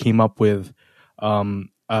course he came up with an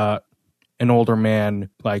older man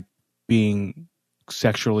being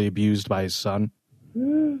sexually abused by his son.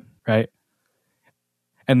 Right?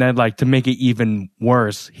 And then to make it even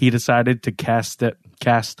worse, he decided to cast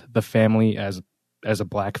the family as a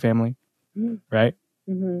black family. Right?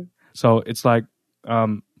 Mm-hmm. So it's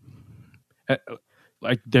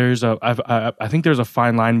there's I think there's a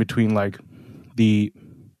fine line between the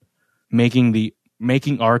making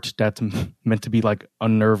art that's meant to be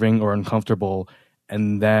unnerving or uncomfortable,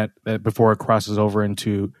 and that before it crosses over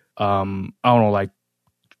into I don't know,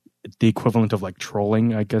 the equivalent of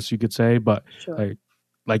trolling, I guess you could say. But sure.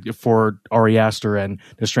 For Ari Aster and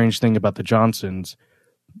The Strange Thing About the Johnsons,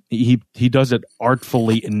 he does it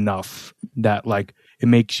artfully enough that it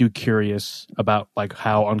makes you curious about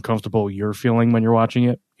how uncomfortable you're feeling when you're watching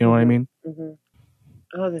it. You know what I mean? Mm-hmm.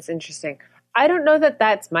 Oh, that's interesting. I don't know that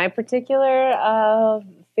that's my particular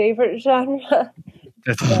favorite genre.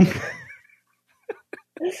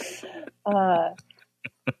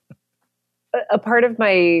 A part of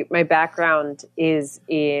my background is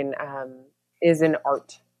in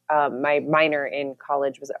art. My minor in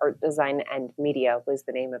college was art design and media was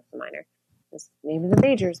the name of the minor. It was the name of the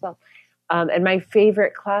major as well. And my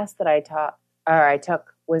favorite class that I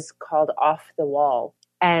took was called Off the Wall.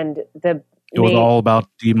 And it was all about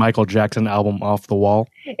the Michael Jackson album Off the Wall.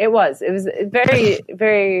 It was a very,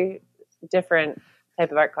 very different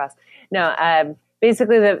type of art class. No,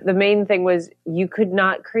 basically the main thing was you could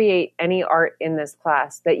not create any art in this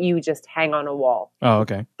class that you just hang on a wall. Oh,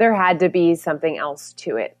 okay. There had to be something else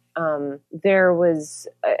to it. There was,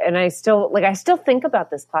 and I still think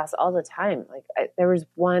about this class all the time. There was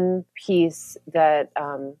one piece that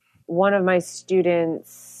one of my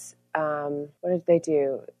students, what did they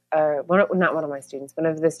do? Not one of my students, one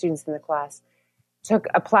of the students in the class took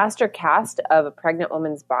a plaster cast of a pregnant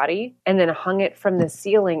woman's body and then hung it from the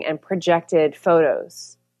ceiling and projected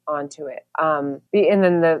photos onto it. And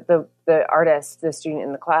then the artist, the student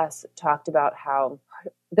in the class, talked about how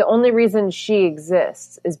the only reason she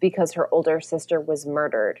exists is because her older sister was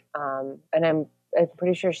murdered. And I'm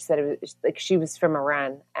pretty sure she said it was like she was from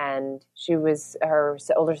Iran, and her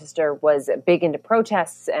older sister was big into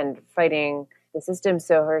protests and fighting the system.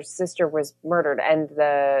 So her sister was murdered, and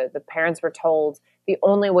the parents were told the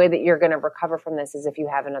only way that you're going to recover from this is if you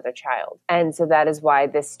have another child. And so that is why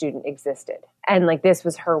this student existed. And like, this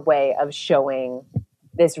was her way of showing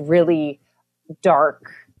this really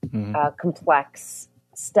dark, complex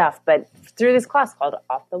stuff, but through this class called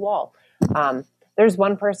Off the Wall. There's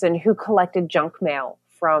one person who collected junk mail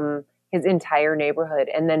from his entire neighborhood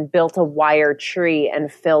and then built a wire tree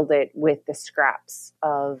and filled it with the scraps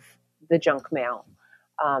of the junk mail.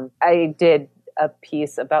 I did a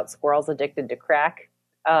piece about squirrels addicted to crack.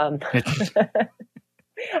 I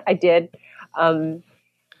did.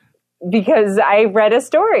 Because I read a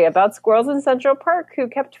story about squirrels in Central Park who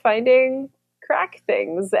kept finding crack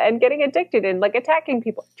things and getting addicted and like attacking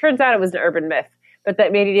people. Turns out it was an urban myth, but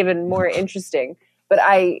that made it even more interesting. But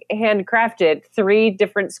I handcrafted 3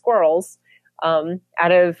 different squirrels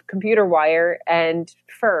out of computer wire and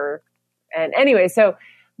fur. And anyway, so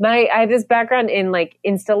I have this background in like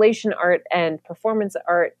installation art and performance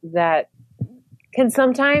art that can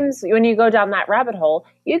sometimes, when you go down that rabbit hole,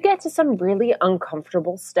 you get to some really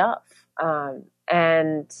uncomfortable stuff.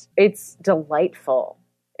 And it's delightful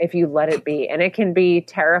if you let it be. And it can be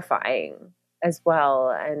terrifying as well.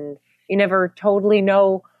 And you never totally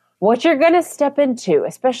know what you're going to step into,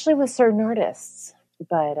 especially with certain artists.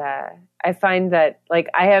 But I find that like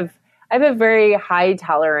I have a very high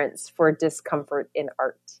tolerance for discomfort in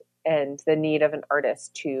art and the need of an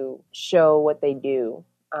artist to show what they do,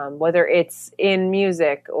 whether it's in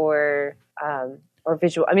music or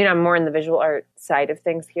visual. I mean, I'm more in the visual art side of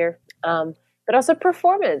things here, but also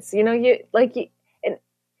performance. You know, and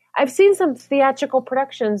I've seen some theatrical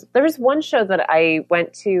productions. There was one show that I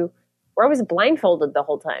went to where I was blindfolded the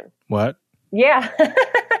whole time. What? Yeah,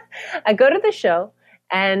 I go to the show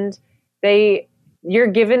and you're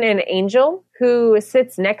given an angel who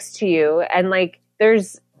sits next to you, and like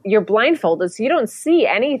you're blindfolded, so you don't see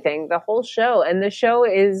anything the whole show. And the show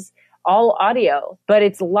is all audio, but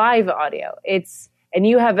it's live audio. And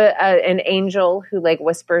you have an angel who like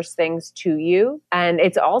whispers things to you, and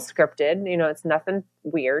it's all scripted. You know, it's nothing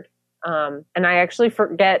weird. And I actually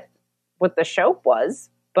forget what the show was,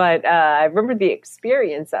 but I remember the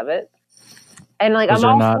experience of it. And like, I'm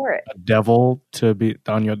all for it. A devil to be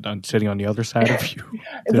sitting on the other side of you,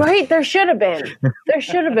 right? There should have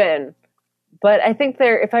been. But I think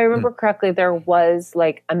if I remember correctly, there was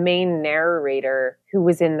like a main narrator who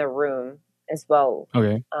was in the room as well.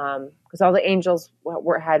 Okay. Because all the angels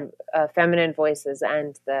had feminine voices,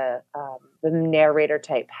 and the narrator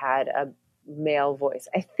type had a male voice.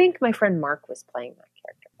 I think my friend Mark was playing that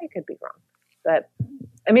character. I could be wrong, but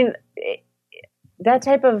I mean, that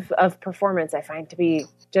type of performance I find to be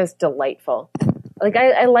just delightful. Like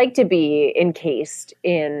I like to be encased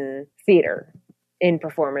in theater, in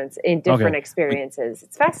performance, in different experiences.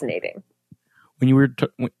 It's fascinating. When you're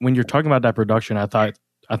talking about that production, I thought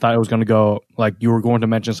it was going to go like you were going to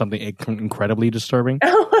mention something incredibly disturbing.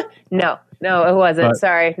 No, it wasn't.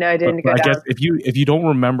 Sorry, no, I didn't go down. I guess if you don't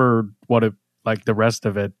remember what it like the rest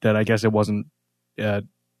of it, then I guess it wasn't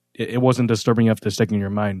it wasn't disturbing enough to stick in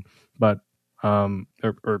your mind. But but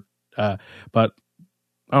I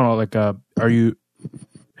don't know. Like,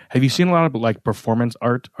 have you seen a lot of like performance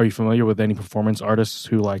art? Are you familiar with any performance artists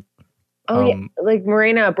who like? Yeah, like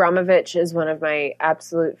Marina Abramovich is one of my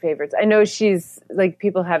absolute favorites. I know she's like,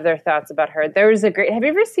 people have their thoughts about her. Have you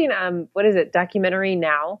ever seen what is it, Documentary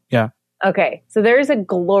Now? Yeah. Okay, so there's a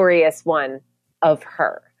glorious one of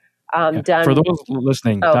her. Done for those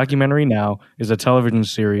listening. Documentary Now is a television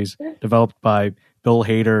series developed by Bill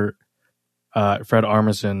Hader, Fred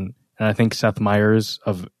Armisen, and I think Seth Meyers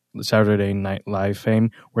of Saturday Night Live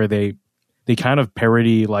fame, where they kind of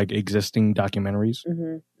parody like existing documentaries,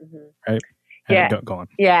 right? And go on.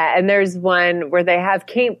 Yeah, and there's one where they have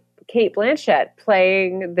Kate Blanchett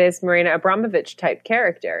playing this Marina Abramovich type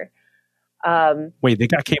character. Wait, they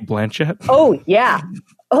got Kate Blanchett? Oh yeah,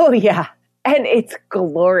 and it's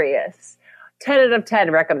glorious. 10 out of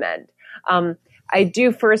 10 recommend. I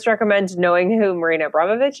do first recommend knowing who Marina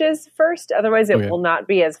Abramovich is first, otherwise it will not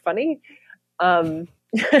be as funny.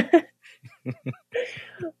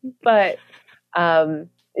 But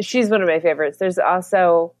she's one of my favorites. There's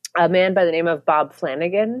also a man by the name of Bob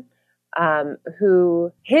Flanagan,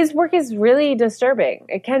 who his work is really disturbing.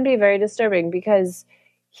 It can be very disturbing because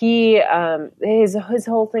he his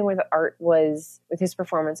whole thing with his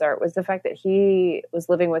performance art was the fact that he was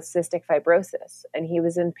living with cystic fibrosis and he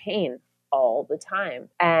was in pain all the time,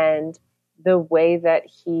 and the way that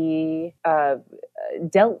he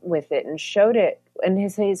dealt with it and showed it, and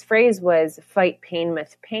his phrase was "fight pain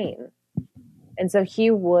with pain," and so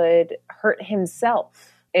he would hurt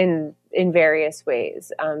himself in various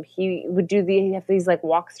ways. He would have these like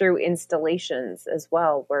walkthrough installations as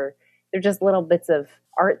well, where they're just little bits of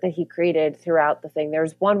art that he created throughout the thing.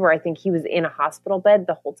 There's one where I think he was in a hospital bed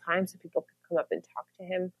the whole time, so people could come up and talk to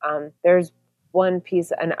him. There's one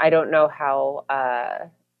piece, and I don't know how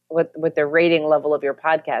what the rating level of your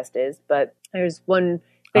podcast is, but there's one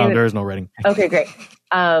thing. There is no rating. Okay, great.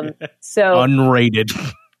 So unrated.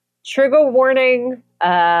 Trigger warning.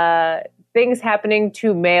 Things happening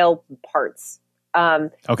to male parts.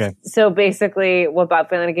 Okay. So basically what Bob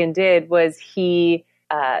Flanagan did was he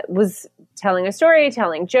was telling a story,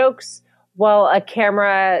 telling jokes, while a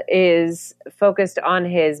camera is focused on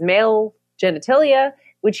his male genitalia,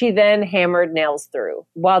 which he then hammered nails through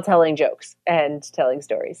while telling jokes and telling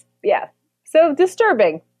stories. Yeah. So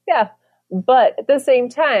disturbing. Yeah. But at the same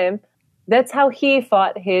time, that's how he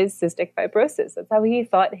fought his cystic fibrosis. That's how he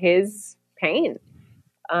fought his pain.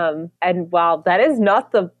 And while that is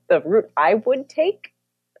not the route I would take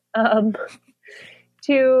to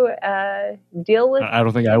deal with, I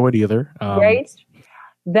don't think I would either. Right?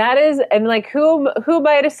 That is, and like who am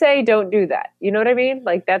I to say don't do that? You know what I mean?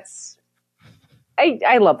 Like that's,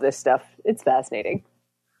 I love this stuff. It's fascinating.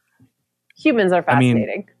 Humans are fascinating.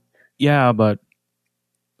 I mean, yeah, but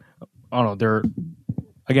I don't know.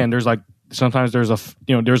 There's like sometimes there's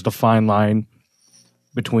there's the fine line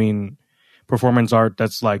between performance art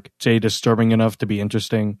that's like, say, disturbing enough to be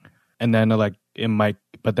interesting, and then like it might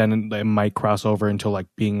cross over into like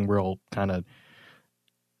being real kind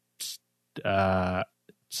of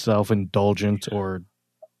self-indulgent or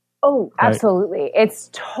absolutely. Right?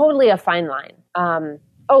 It's totally a fine line.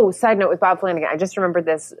 Side note with Bob Flanagan, I just remembered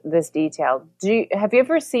this detail. Have you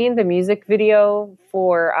ever seen the music video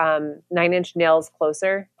for 9 Inch Nails'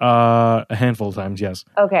 Closer? A handful of times, yes.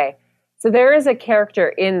 Okay. So there is a character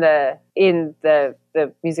in the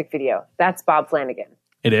music video. That's Bob Flanagan.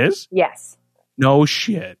 It is? Yes. No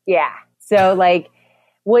shit. Yeah. So like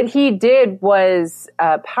what he did was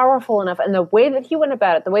powerful enough, and the way that he went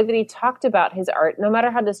about it, the way that he talked about his art, no matter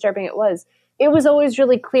how disturbing it was always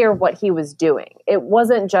really clear what he was doing. It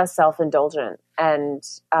wasn't just self-indulgent. And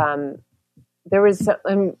there was,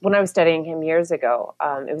 when I was studying him years ago,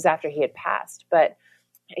 it was after he had passed, but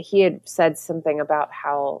he had said something about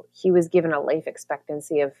how he was given a life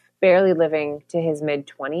expectancy of barely living to his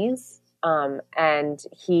mid-20s. And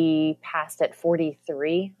he passed at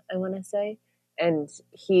 43, I want to say. And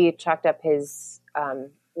he chalked up his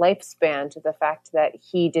lifespan to the fact that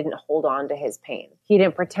he didn't hold on to his pain. He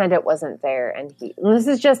didn't pretend it wasn't there. And this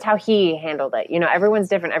is just how he handled it. You know, everyone's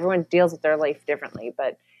different. Everyone deals with their life differently,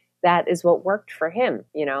 but that is what worked for him,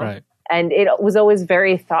 you know? Right. And it was always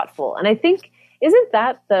very thoughtful. And I think, isn't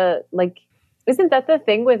that the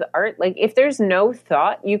thing with art? Like, if there's no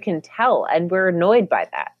thought, you can tell, and we're annoyed by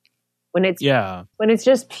that. When it's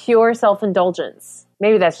just pure self-indulgence.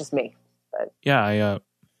 Maybe that's just me. But yeah,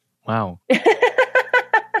 wow.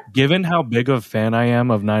 Given how big of a fan I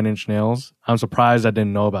am of 9 Inch Nails, I'm surprised I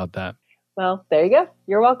didn't know about that. Well, there you go.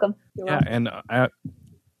 You're welcome. And I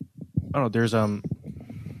don't know. There's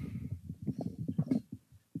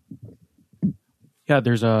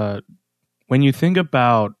when you think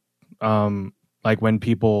about like when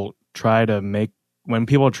people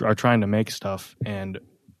are trying to make stuff, and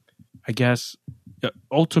I guess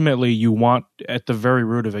ultimately you want, at the very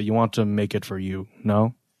root of it, you want to make it for you.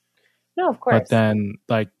 No, of course. But then,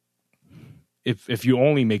 like, if you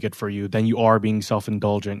only make it for you, then you are being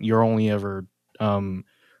self-indulgent. You're only ever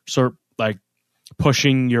like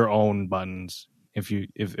pushing your own buttons, if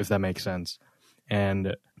that makes sense.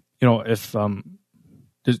 And you know, if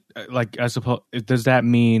I suppose, does that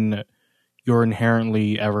mean you're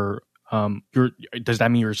inherently ever does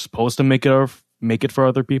that mean you're supposed to make it for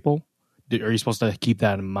other people? Are you supposed to keep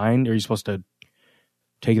that in mind? Are you supposed to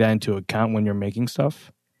take that into account when you're making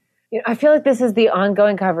stuff? You know, I feel like this is the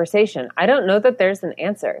ongoing conversation. I don't know that there's an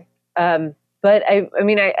answer. But I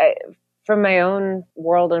mean, I from my own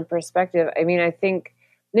world and perspective, I mean, I think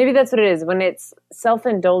maybe that's what it is. When it's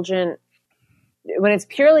self-indulgent, when it's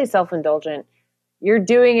purely self-indulgent, you're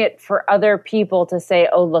doing it for other people to say,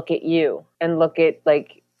 "Oh, look at you," and look at,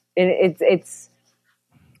 like, it's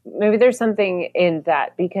maybe there's something in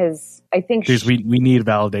that, because I think because we need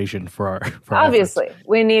validation for our obviously efforts.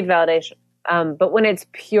 we need validation. But when it's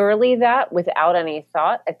purely that without any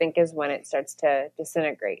thought, I think is when it starts to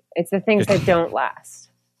disintegrate. It's the things that don't last.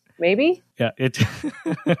 Maybe? Yeah,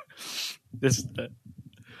 this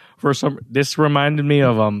this reminded me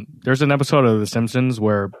of there's an episode of The Simpsons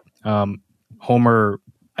where Homer,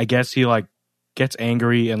 I guess he like gets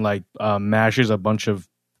angry and like mashes a bunch of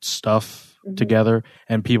stuff together,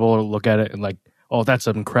 and people look at it and like, oh, that's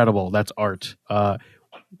incredible, that's art.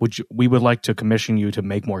 We would like to commission you to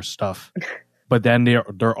make more stuff. But then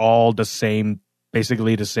they're all the same,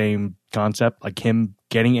 basically the same concept, like him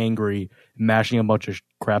getting angry, mashing a bunch of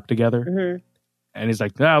crap together. And he's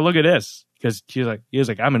like, look at this. Because he was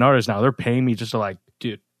like, I'm an artist now. They're paying me just to like,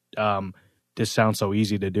 dude, this sounds so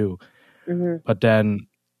easy to do. But then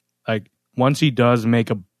like once he does make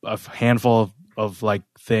a handful of like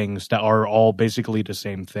things that are all basically the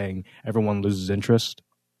same thing, everyone loses interest.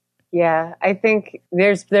 Yeah, I think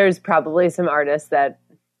there's probably some artists that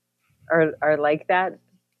are like that.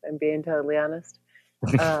 I'm being totally honest.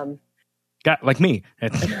 Got like me.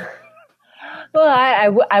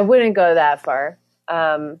 Well, I wouldn't go that far.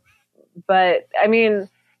 But I mean,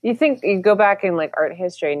 you go back in like art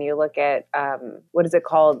history and you look at what is it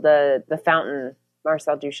called, the fountain,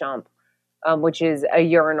 Marcel Duchamp, which is a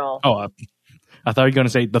urinal. Oh, I thought you were going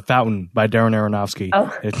to say The Fountain by Darren Aronofsky.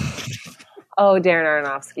 Oh, Darren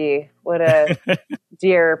Aronofsky. What a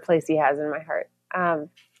dear place he has in my heart.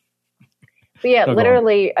 But yeah,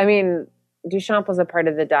 literally, I mean, Duchamp was a part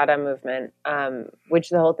of the Dada movement, which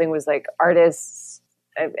the whole thing was like artists,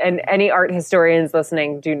 and any art historians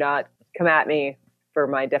listening, do not come at me for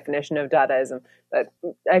my definition of Dadaism. But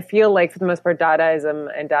I feel like for the most part, Dadaism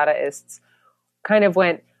and Dadaists kind of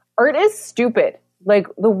went, art is stupid. Like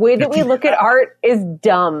the way that we look at art is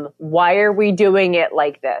dumb. Why are we doing it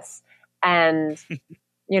like this? And,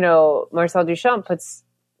 Marcel Duchamp puts,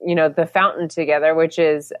 the fountain together, which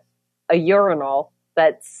is a urinal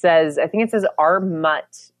that says, I think it says R.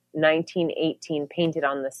 Mutt 1918 painted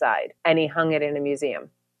on the side. And he hung it in a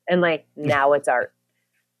museum. And like, now it's art.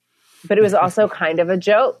 But it was also kind of a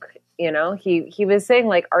joke. He was saying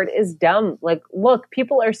like, art is dumb. Like, look,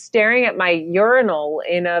 people are staring at my urinal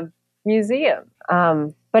in a museum.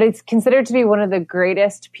 But it's considered to be one of the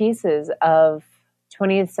greatest pieces of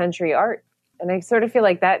 20th century art. And I sort of feel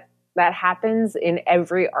like that happens in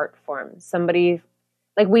every art form. Somebody,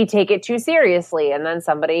 like, we take it too seriously, and then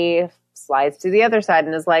somebody slides to the other side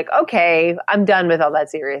and is like, okay, I'm done with all that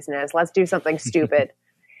seriousness. Let's do something stupid.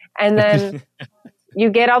 And then you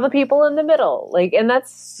get all the people in the middle. Like, and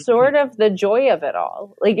that's sort of the joy of it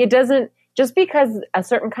all. Like, it doesn't, just because a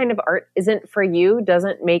certain kind of art isn't for you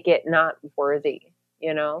doesn't make it not worthy,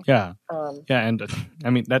 Yeah. Yeah. And I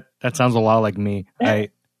mean, that sounds a lot like me. I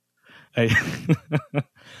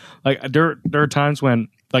like there are times when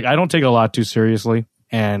like I don't take a lot too seriously,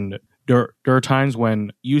 and there are times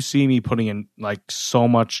when you see me putting in like so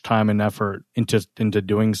much time and effort into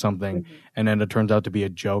doing something, and then it turns out to be a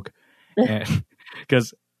joke, and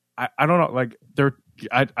because I don't know, like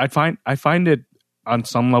I find it on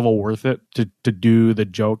some level worth it to do the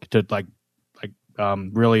joke, to like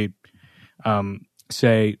really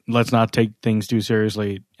say, let's not take things too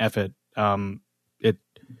seriously. F it.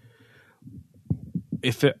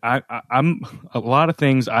 I'm a lot of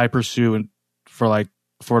things I pursue for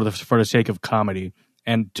the sake of comedy,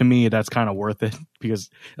 and to me that's kind of worth it, because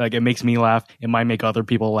like it makes me laugh, it might make other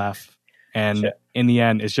people laugh, and in the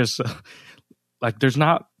end it's just like there's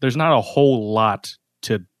not a whole lot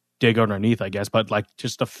to dig underneath, I guess, but like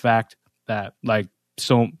just the fact that like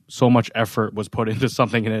so much effort was put into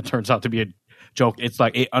something and it turns out to be a joke, it's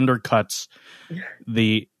like it undercuts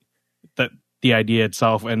the idea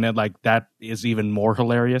itself, and then like that is even more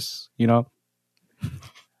hilarious,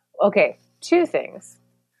 Okay, two things.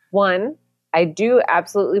 One, I do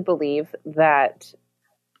absolutely believe that,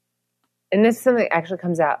 and this is something that actually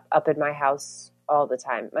comes up in my house all the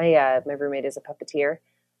time. My roommate is a puppeteer,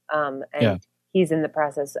 and he's in the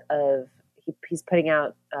process of he's putting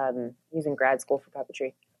out he's in grad school for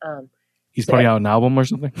puppetry. He's putting out an album or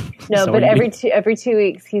something? No, but every 2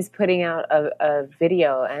 weeks he's putting out a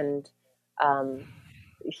video, and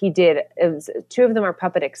he did. It was, two of them are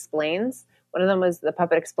Puppet Explains. One of them was the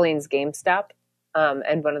Puppet Explains GameStop,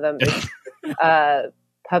 and one of them is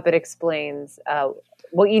Puppet Explains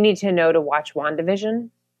what you need to know to watch WandaVision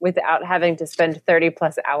without having to spend 30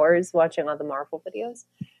 plus hours watching all the Marvel videos.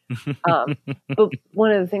 But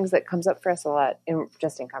one of the things that comes up for us a lot in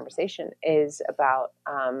conversation is about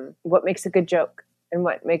what makes a good joke and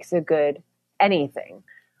what makes a good anything.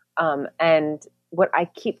 And what I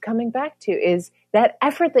keep coming back to is that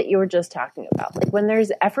effort that you were just talking about. Like when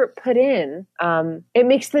there's effort put in, it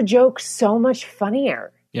makes the joke so much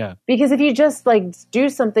funnier. Yeah. Because if you just like do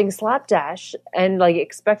something slapdash and like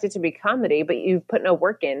expect it to be comedy, but you put no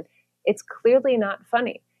work in, it's clearly not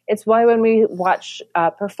funny. It's why when we watch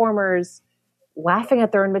performers laughing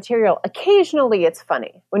at their own material, occasionally it's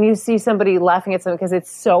funny. When you see somebody laughing at something because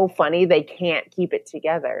it's so funny they can't keep it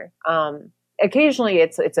together. Occasionally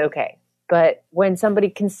it's okay. But when somebody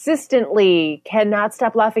consistently cannot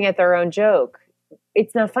stop laughing at their own joke,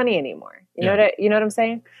 it's not funny anymore. You know what I'm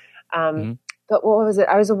saying? But what was it?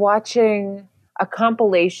 I was watching a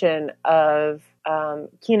compilation of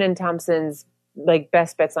Kenan Thompson's like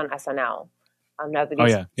best bits on SNL. Now that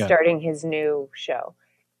he's starting his new show.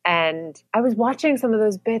 And I was watching some of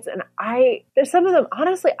those bits and there's some of them,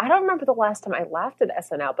 honestly, I don't remember the last time I laughed at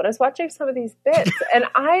SNL, but I was watching some of these bits and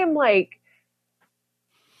I am like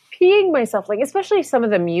peeing myself, like, especially some of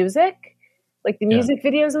the music, like the music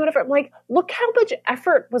videos and whatever. I'm like, look how much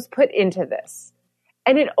effort was put into this.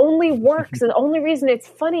 And it only works. And the only reason it's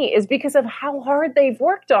funny is because of how hard they've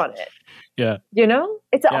worked on it. Yeah. You know,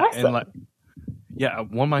 it's awesome. And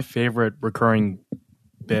one of my favorite recurring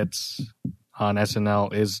bits on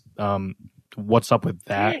SNL is "What's Up with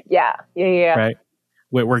That?" Yeah. Right,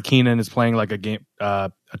 where Kenan is playing like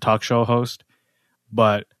a talk show host,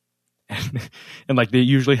 but and like they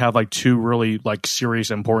usually have like two really like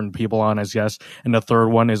serious important people on as guests, and the third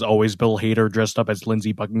one is always Bill Hader dressed up as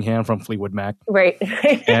Lindsey Buckingham from Fleetwood Mac, right?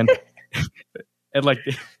 and like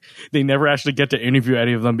they never actually get to interview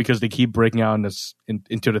any of them because they keep breaking out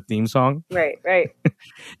into the theme song, right.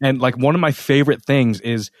 And like one of my favorite things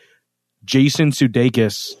is Jason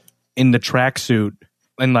Sudeikis in the tracksuit,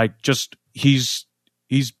 and like just he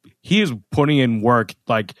is putting in work,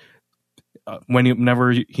 like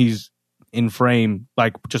whenever he's in frame,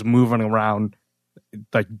 like just moving around,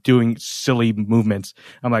 like doing silly movements.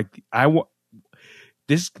 I'm like,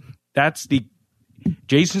 that's the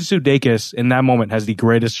Jason Sudeikis in that moment has the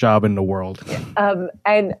greatest job in the world.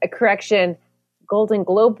 And a correction, Golden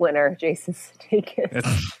Globe winner Jason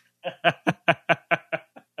Sudeikis.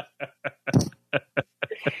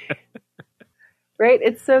 Right?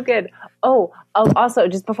 It's so good. Oh, also,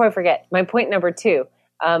 just before I forget, my point number 2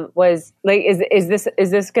 was like, is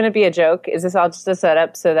this going to be a joke? Is this all just a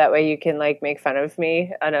setup so that way you can like make fun of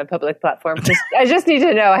me on a public platform? I just need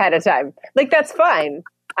to know ahead of time. Like, that's fine.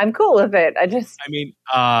 I'm cool with it. I mean,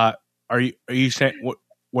 are you saying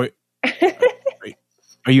what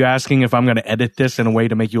are you asking if I'm going to edit this in a way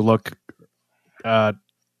to make you look?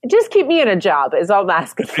 Just keep me in a job is all I'm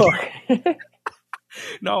asking for.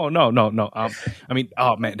 No. I mean,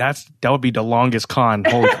 oh man, that would be the longest con.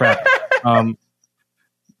 Holy crap!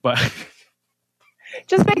 But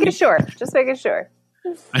just making sure.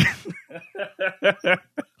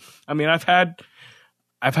 I mean, I've had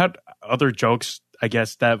other jokes, I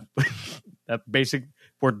guess that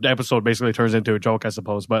where the episode basically turns into a joke, I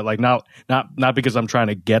suppose. But like not because I'm trying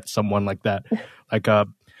to get someone like that. I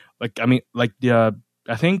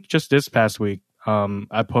think just this past week,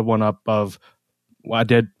 I put one up of. I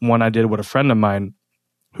did with a friend of mine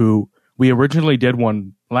who we originally did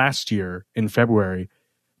one last year in February,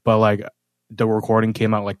 but like the recording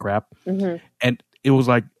came out like crap, and it was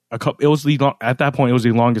like at that point it was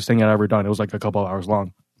the longest thing I'd ever done. It was like a couple hours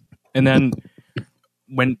long, and then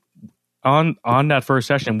when on that first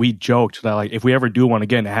session we joked that like if we ever do one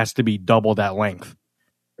again, it has to be double that length.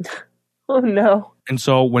 Oh no! And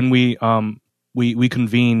so when we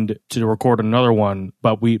convened to record another one,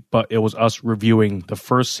 but it was us reviewing the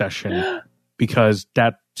first session because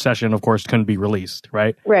that session, of course, couldn't be released,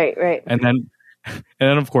 right? Right. And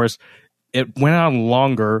then, of course, it went on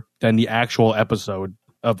longer than the actual episode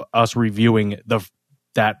of us reviewing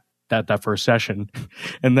that first session,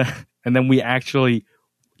 and then we actually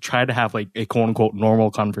tried to have like a quote unquote normal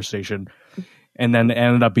conversation, and then it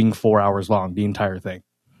ended up being 4 hours long, the entire thing.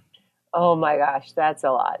 Oh my gosh, that's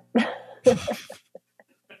a lot.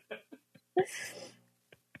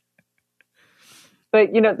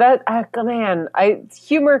 But you know that man,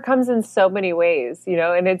 humor comes in so many ways, you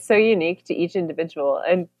know, and it's so unique to each individual.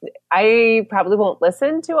 And I probably won't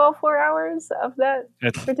listen to all 4 hours of that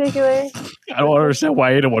particular. I don't understand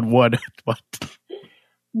why anyone would, but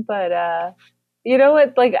you know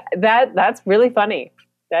what? Like that's really funny.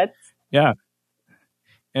 That's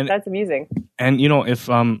amusing. And you know,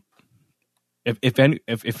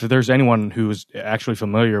 if there's anyone who's actually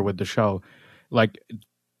familiar with the show, like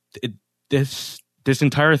this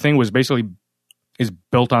entire thing was is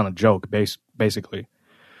built on a joke basically.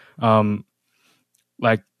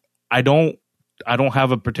 Like I don't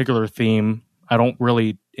have a particular theme. I don't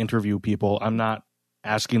really interview people. I'm not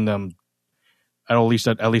asking them. At least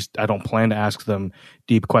I don't plan to ask them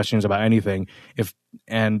deep questions about anything.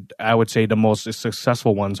 And I would say the most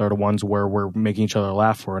successful ones are the ones where we're making each other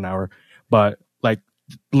laugh for an hour. But like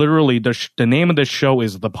literally, the name of this show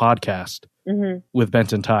is The Podcast with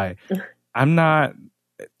Benson Ty. I'm not.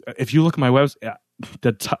 If you look at my website,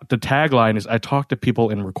 the tagline is "I talk to people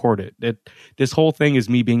and record it." This whole thing is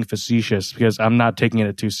me being facetious because I'm not taking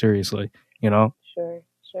it too seriously. You know.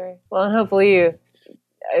 Sure. Well, and hopefully you.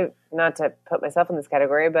 Not to put myself in this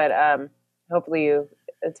category, but hopefully you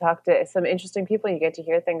talk to some interesting people and you get to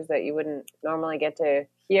hear things that you wouldn't normally get to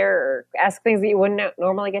hear or ask things that you wouldn't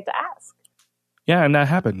normally get to ask. Yeah, and that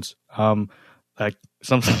happens. Like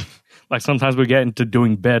sometimes we get into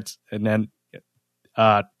doing bits and then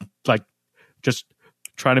like just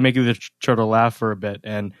try to make each other laugh for a bit.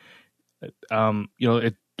 And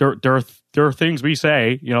there are things we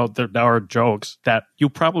say, there are jokes that you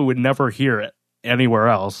probably would never hear it anywhere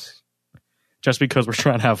else, just because we're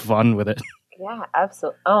trying to have fun with it. Yeah,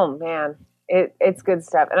 absolutely. Oh man, it's good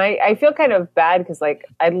stuff. And I feel kind of bad because like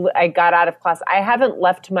I got out of class. I haven't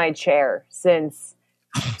left my chair since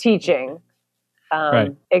teaching,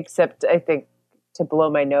 right. Except I think to blow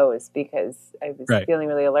my nose because I was feeling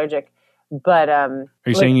really allergic. But are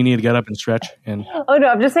you saying you need to get up and stretch? And oh no,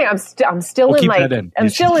 I'm just saying I'm still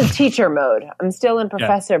in teacher mode. I'm still in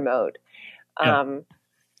professor mode.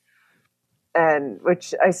 And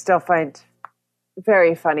which I still find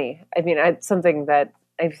very funny. I mean, something that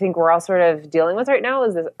I think we're all sort of dealing with right now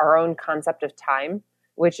is our own concept of time,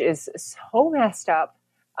 which is so messed up.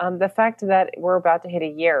 The fact that we're about to hit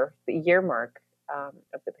the year mark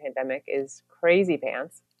of the pandemic is crazy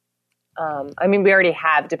pants. I mean, we already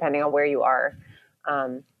have, depending on where you are.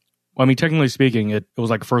 Well, I mean, technically speaking, it was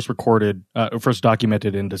like first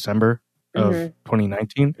documented in December of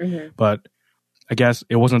 2019, but I guess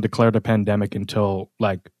it wasn't declared a pandemic until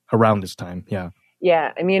like around this time. Yeah.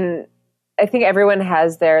 Yeah. I mean, I think everyone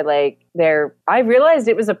has their I realized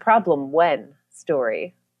it was a problem when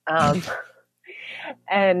story.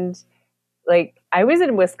 And like, I was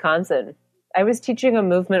in Wisconsin. I was teaching a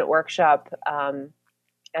movement workshop,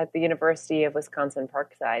 at the University of Wisconsin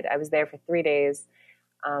Parkside. I was there for 3 days.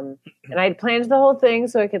 And I'd planned the whole thing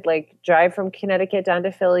so I could like drive from Connecticut down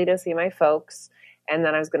to Philly to see my folks. And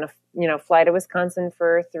then I was going to, fly to Wisconsin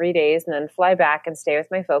for 3 days and then fly back and stay with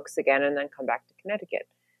my folks again and then come back to Connecticut.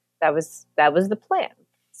 That was the plan.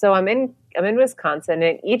 So I'm in Wisconsin,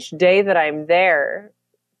 and each day that I'm there,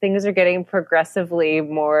 things are getting progressively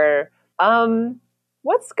more,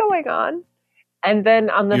 what's going on? And then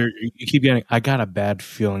you keep getting, I got a bad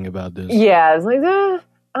feeling about this. Yeah. It's like,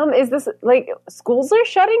 is this like schools are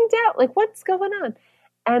shutting down? Like what's going on?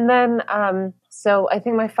 And then, so I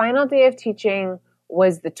think my final day of teaching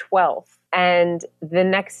was the 12th. And the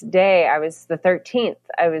next day the 13th,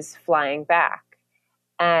 I was flying back.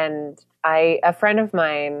 And a friend of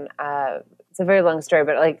mine, it's a very long story,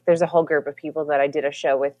 but like there's a whole group of people that I did a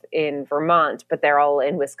show with in Vermont, but they're all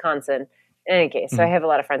in Wisconsin in any case. So I have a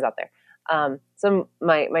lot of friends out there. So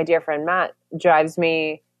my dear friend Matt drives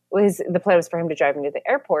me. The plan was for him to drive me to the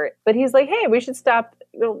airport, but he's like, "Hey, we should stop.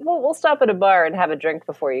 We'll stop at a bar and have a drink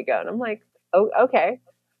before you go." And I'm like, "Oh, okay."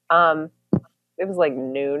 It was like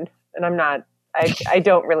noon, and I'm not. I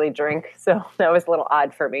don't really drink, so that was a little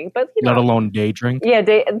odd for me. But let alone day drink. Yeah,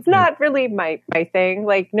 it's not really my thing.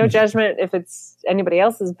 Like, no judgment if it's anybody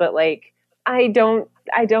else's, but like, I don't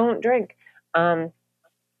drink.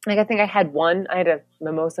 Like I think I had a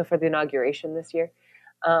mimosa for the inauguration this year,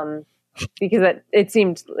 because it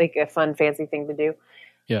seemed like a fun, fancy thing to do.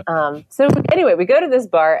 Yeah. So anyway, we go to this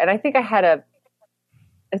bar, and I think I had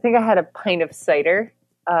a pint of cider,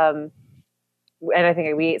 and I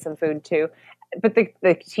think we ate some food too. But the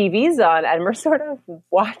TV's on, and we're sort of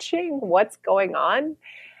watching what's going on.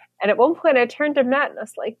 And at one point, I turned to Matt, and I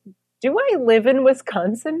was like, "Do I live in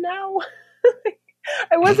Wisconsin now?"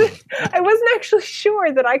 I wasn't actually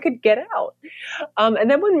sure that I could get out. And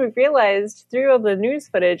then when we realized through all the news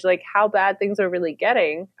footage, like how bad things are really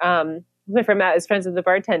getting, my friend Matt is friends with the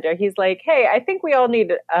bartender. He's like, "Hey, I think we all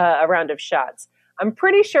need a round of shots." I'm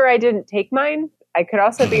pretty sure I didn't take mine. I could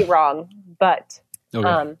also be wrong, but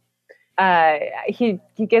okay. He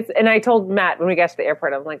gets, and I told Matt when we got to the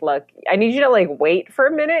airport, I'm like, "Look, I need you to like wait for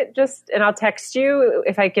a minute, and I'll text you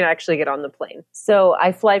if I can actually get on the plane." So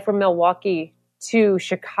I fly from Milwaukee to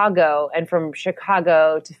Chicago, and from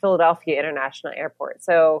Chicago to Philadelphia International Airport.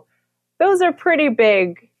 So those are pretty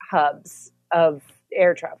big hubs of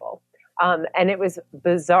air travel. And it was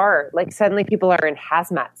bizarre. Like suddenly people are in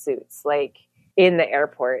hazmat suits, like in the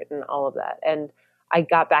airport and all of that. And I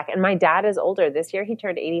got back, and my dad is older. This year he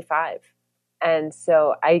turned 85. And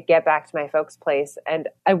so I get back to my folks' place and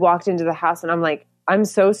I walked into the house and I'm like, I'm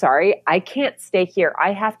so sorry. I can't stay here.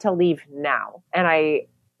 I have to leave now. And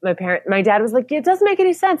my dad was like, it doesn't make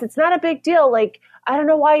any sense. It's not a big deal. Like, I don't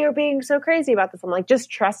know why you're being so crazy about this. I'm like,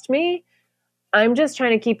 just trust me. I'm just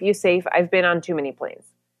trying to keep you safe. I've been on too many planes.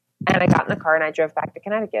 And I got in the car and I drove back to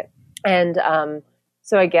Connecticut. And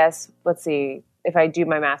so I guess, let's see, if I do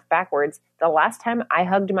my math backwards, the last time I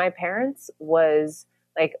hugged my parents was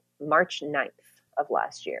like March 9th of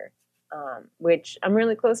last year, which I'm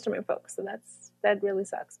really close to my folks. So that really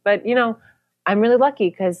sucks. But, I'm really lucky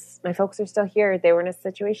because my folks are still here. They were in a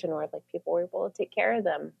situation where like people were able to take care of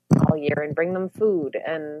them all year and bring them food.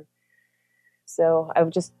 And so I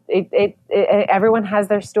would just, everyone has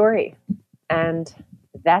their story and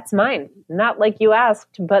that's mine. Not like you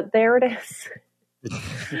asked, but there it is.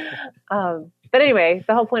 But anyway,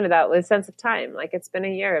 the whole point of that was sense of time. Like it's been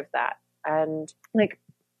a year of that. And like,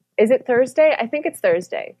 is it Thursday? I think it's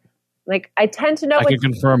Thursday. Like I tend to know. I can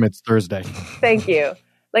confirm it's Thursday. Thank you.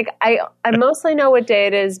 Like I mostly know what day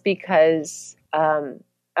it is because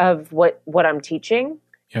of what I'm teaching.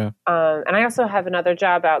 Yeah. And I also have another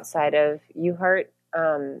job outside of UHeart,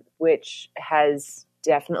 which has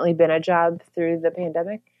definitely been a job through the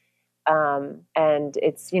pandemic. And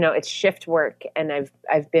it's shift work and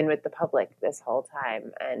I've been with the public this whole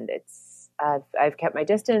time and I've kept my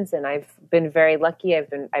distance and I've been very lucky.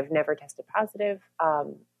 I've never tested positive.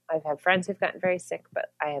 I've had friends who've gotten very sick,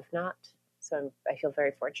 but I have not. So I feel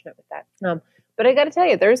very fortunate with that. But I got to tell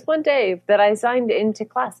you, there's one day that I signed into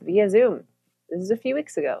class via Zoom. This is a few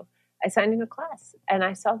weeks ago. I signed into class and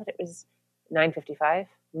I saw that it was 9:55.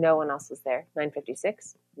 No one else was there.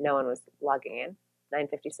 9:56. No one was logging in.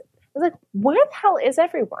 9:56. I was like, where the hell is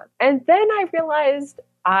everyone? And then I realized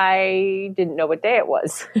I didn't know what day it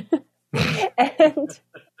was. And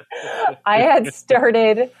I had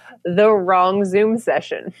started the wrong Zoom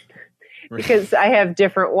session because I have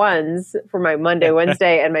different ones for my Monday,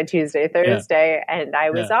 Wednesday, and my Tuesday, Thursday, and I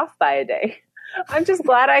was off by a day. I'm just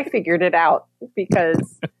glad I figured it out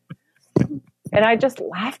because, and I just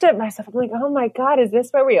laughed at myself. I'm like, oh my God, is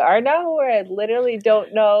this where we are now? Where I literally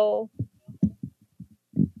don't know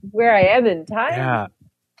where I am in time.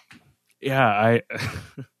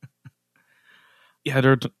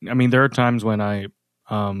 There are times when I,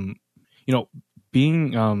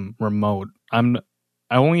 being remote,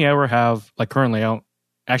 I only ever have, like currently,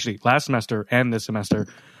 actually last semester and this semester,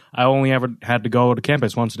 I only ever had to go to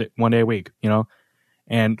campus one day a week,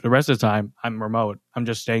 and the rest of the time I'm remote. I'm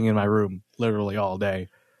just staying in my room literally all day.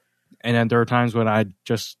 And then there are times when I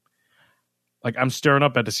just, like, I'm staring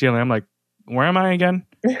up at the ceiling. I'm like, where am I again?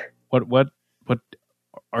 What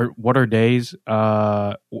are days?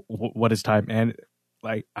 What is time? And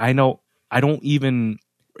like, I know I don't even.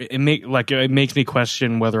 It makes me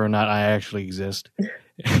question whether or not I actually exist.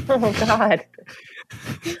 Oh God!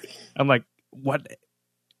 I'm like, what?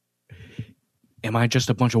 Am I just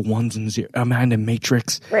a bunch of ones and zeros? Am I in the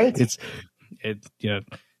Matrix? Right. Yeah.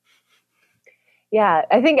 Yeah,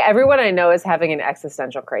 I think everyone I know is having an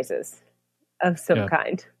existential crisis of some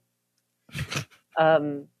kind.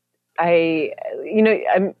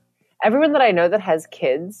 Everyone that I know that has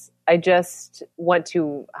kids, I just want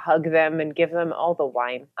to hug them and give them all the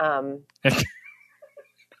wine.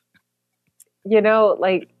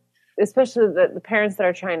 Like, especially the parents that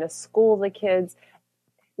are trying to school the kids.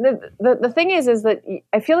 The thing is that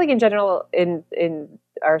I feel like in general in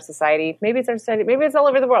our society, maybe it's our society, maybe it's all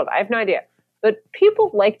over the world. I have no idea. But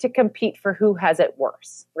people like to compete for who has it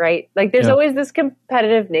worse, right? Like there's always this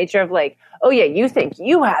competitive nature of like, oh yeah, you think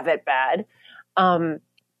you have it bad. And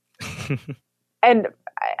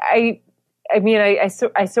I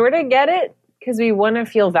sort of get it because we want to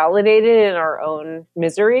feel validated in our own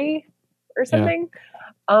misery or something.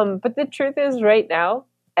 But the truth is right now,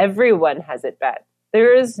 everyone has it bad.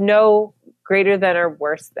 There is no greater than or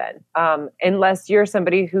worse than, unless you're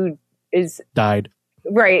somebody who is died.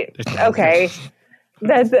 Right. Okay.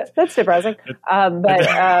 That's depressing. But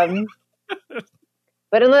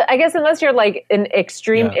unless you're like an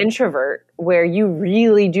extreme introvert where you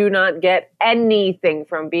really do not get anything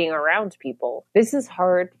from being around people, this is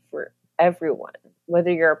hard for everyone,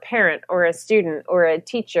 whether you're a parent or a student or a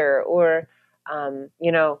teacher or,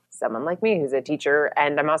 someone like me who's a teacher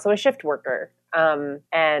and I'm also a shift worker.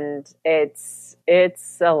 And it's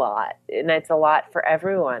a lot and it's a lot for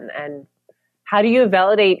everyone. And how do you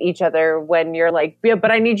validate each other when you're like, yeah, but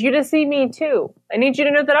I need you to see me too. I need you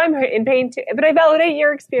to know that I'm in pain too. But I validate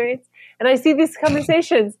your experience. And I see these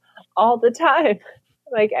conversations all the time.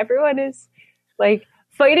 Like everyone is like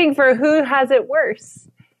fighting for who has it worse.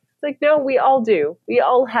 It's like, no, we all do. We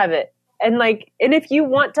all have it. And and if you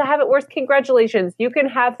want to have it worse, congratulations. You can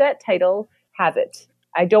have that title. Have it.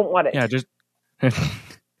 I don't want it. Yeah, just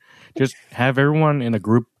have everyone in a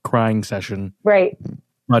group crying session. Right.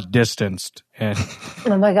 But distanced. And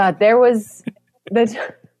oh my God. There was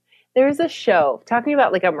a show talking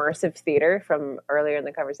about immersive theater from earlier in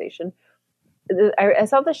the conversation. I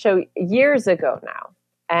saw the show years ago now.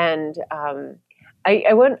 And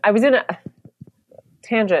I was in a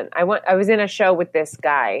tangent. I was in a show with this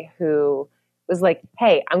guy who was like,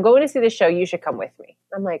 hey, I'm going to see this show. You should come with me.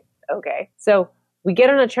 I'm like, okay. So we get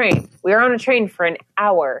on a train. We are on a train for an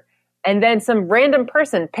hour. And then some random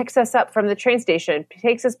person picks us up from the train station,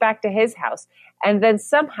 takes us back to his house. And then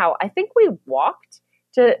somehow, I think we walked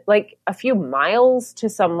to a few miles to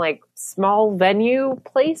some small venue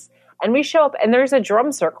place. And we show up and there's a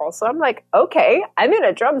drum circle. So I'm like, okay, I'm in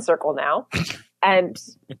a drum circle now. And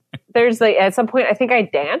there's at some point, I think I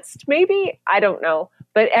danced maybe. I don't know.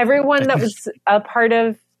 But everyone that was a part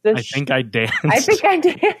of the I think I danced.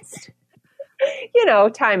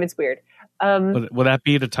 Time is weird. Will that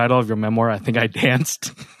be the title of your memoir? I think I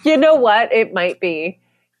danced. You know what? It might be.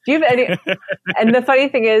 Do you have any? And the funny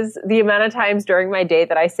thing is, the amount of times during my day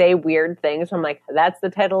that I say weird things, I'm like, that's the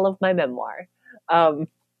title of my memoir. And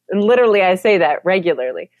literally, I say that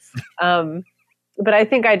regularly. But I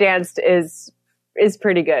think I danced is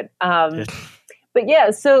pretty good. But yeah,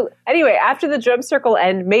 so anyway, after the drum circle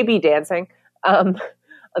and maybe dancing,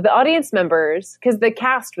 the audience members, because the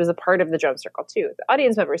cast was a part of the drum circle too, the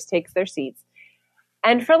audience members takes their seats.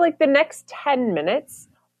 And for the next 10 minutes,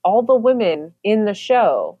 all the women in the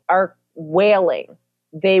show are wailing.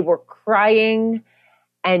 They were crying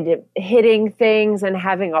and hitting things and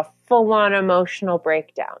having a full-on emotional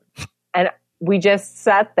breakdown. And we just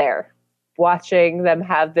sat there watching them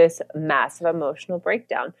have this massive emotional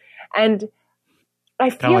breakdown. And I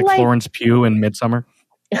feel like Florence Pugh in Midsummer.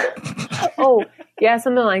 Oh, yeah,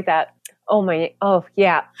 something like that.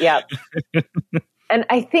 Yeah. And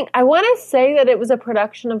I want to say that it was a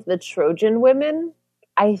production of the Trojan Women.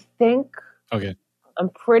 I think. Okay. I'm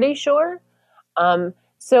pretty sure.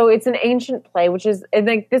 So it's an ancient play, which is, I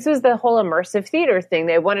think this was the whole immersive theater thing.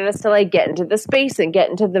 They wanted us to get into the space and get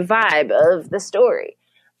into the vibe of the story.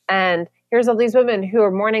 And here's all these women who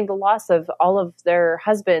are mourning the loss of all of their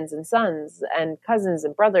husbands and sons and cousins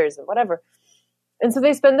and brothers and whatever. And so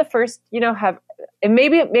they spend the first, and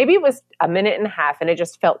maybe it was a minute and a half and it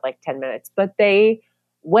just felt like 10 minutes, but they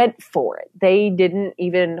went for it. They didn't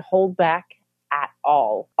even hold back at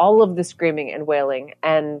all of the screaming and wailing.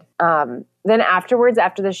 And then afterwards,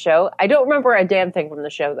 after the show, I don't remember a damn thing from the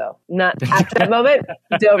show though. Not after that moment.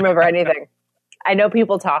 Don't remember anything. I know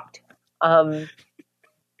people talked. I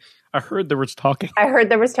heard there was talking.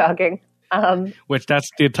 Which that's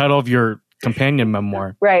the title of your companion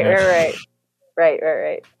memoir. Right.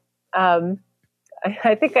 I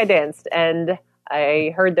think I danced and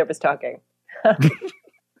I heard there was talking.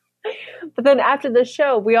 But then after the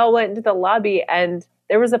show, we all went into the lobby and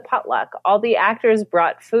there was a potluck. All the actors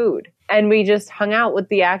brought food and we just hung out with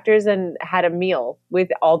the actors and had a meal with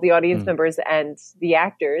all the audience members and the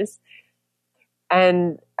actors.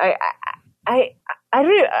 And I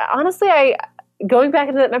don't know, honestly, going back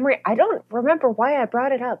into that memory, I don't remember why I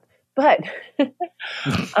brought it up, but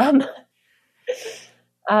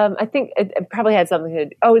I think it probably had something to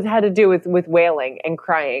do. Oh, it had to do with wailing and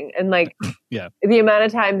crying and the amount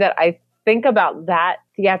of time that I think about that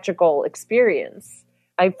theatrical experience.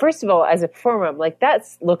 First of all, as a performer, I'm like, that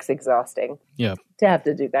looks exhausting. Yeah, to have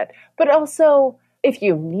to do that. But also, if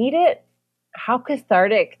you need it, how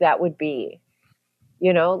cathartic that would be.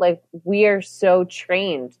 We are so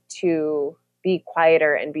trained to be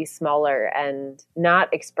quieter and be smaller and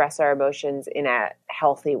not express our emotions in a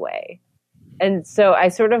healthy way. And so I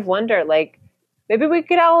sort of wonder, maybe we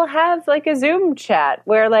could all have a Zoom chat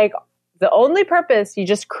where the only purpose, you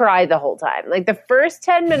just cry the whole time. The first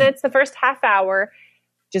 10 minutes, the first half hour,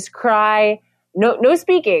 just cry. No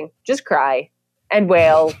speaking, just cry and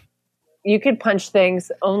wail. You could punch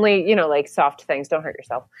things, only, soft things. Don't hurt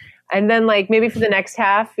yourself. And then maybe for the next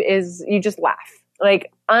half is you just laugh,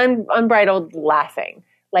 unbridled laughing,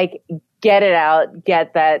 get it out,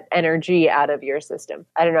 get that energy out of your system.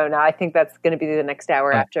 I don't know. Now I think that's going to be the next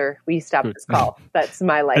hour after we stop this call. That's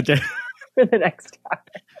my life for the next hour.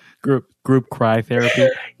 Group cry therapy.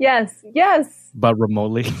 Yes. But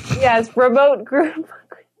remotely. Yes, remote group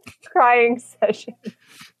crying session.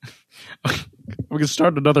 We can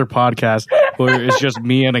start another podcast where it's just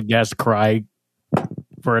me and a guest crying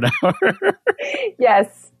for an hour.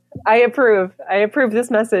 Yes, I approve. I approve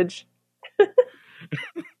this message.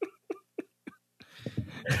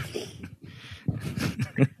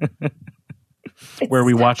 where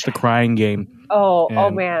we watched The Crying Game. Oh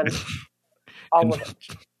man, all of it.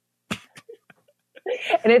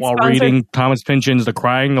 And it's while reading Thomas Pynchon's The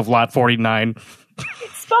Crying of Lot 49.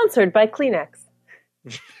 Sponsored by Kleenex.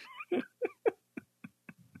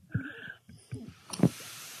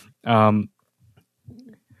 Are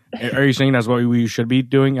you saying that's what we should be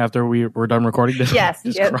doing after we're done recording this? Yes,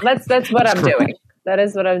 that's what I'm doing. That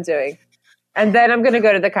is what I'm doing. And then I'm going to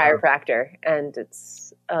go to the chiropractor, and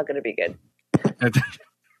it's going to be good.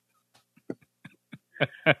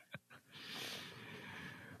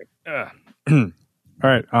 All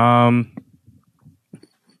right.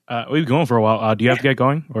 We've been going for a while. Do you have to get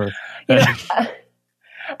going, or?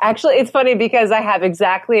 Actually, it's funny because I have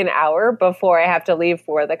exactly an hour before I have to leave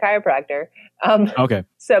for the chiropractor. Okay.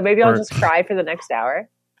 So maybe I'll just cry for the next hour.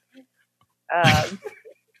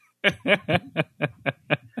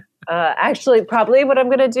 Actually, probably what I'm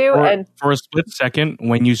going to do. For a split second,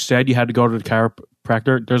 when you said you had to go to the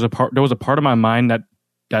chiropractor, there was a part of my mind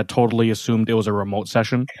that totally assumed it was a remote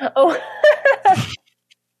session. Oh,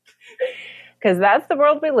 because that's the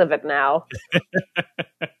world we live in now.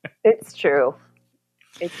 It's true.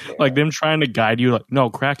 It's true. Like them trying to guide you, like,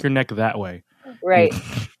 no, crack your neck that way. Right.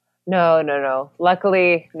 No.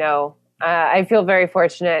 Luckily, no. I feel very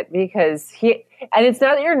fortunate because and it's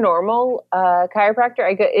not your normal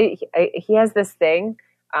chiropractor. He has this thing.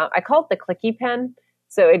 I call it the clicky pen.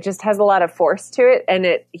 So it just has a lot of force to it, and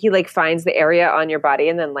he like finds the area on your body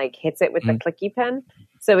and then like hits it with the clicky pen.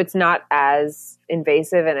 So it's not as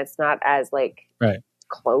invasive and it's not as like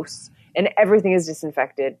close, and everything is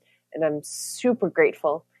disinfected. And I'm super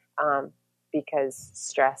grateful because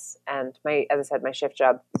stress and as I said, my shift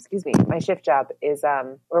job is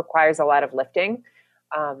requires a lot of lifting.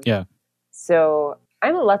 So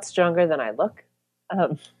I'm a lot stronger than I look,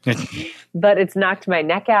 but it's knocked my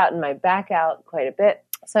neck out and my back out quite a bit.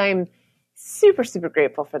 So I'm super, super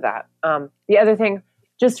grateful for that. The other thing,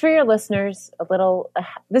 just for your listeners,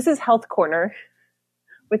 this is Health Corner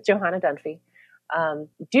with Johanna Dunphy.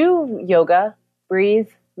 Do yoga, breathe,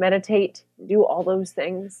 meditate, do all those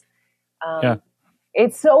things.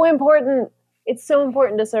 It's so important. It's so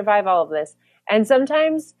important to survive all of this. And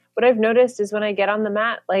sometimes what I've noticed is when I get on the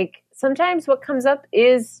mat, like sometimes what comes up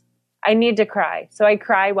is I need to cry. So I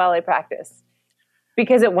cry while I practice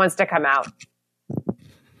because it wants to come out.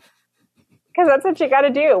 Because that's what you got to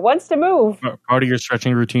do. It wants to move. Part of your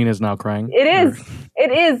stretching routine is now crying. It is.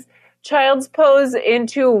 It is. Child's pose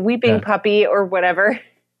into weeping puppy or whatever.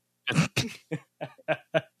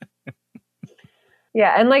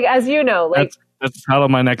 Yeah, and like as you know, like that's the title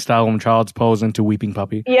of my next album, Child's Pose into Weeping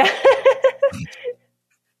Puppy. Yeah.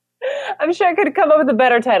 I'm sure I could have come up with a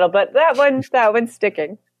better title, but that one's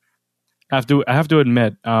sticking. I have to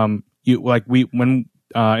admit, when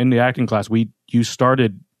in the acting class, you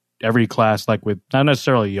started every class like with not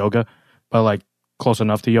necessarily yoga, but like close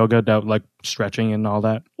enough to yoga, that like stretching and all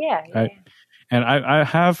that. Yeah. Right? And I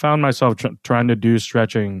have found myself trying to do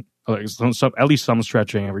stretching, like at least some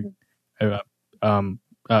stretching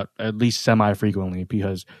at least semi-frequently,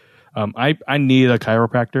 because I need a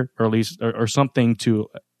chiropractor or at least or something to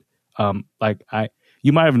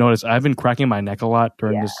you might have noticed I've been cracking my neck a lot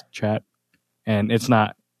during this chat, and it's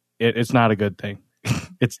not a good thing.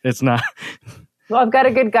 it's not. Well, I've got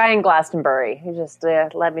a good guy in Glastonbury who just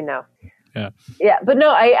let me know. Yeah, but no,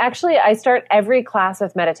 I start every class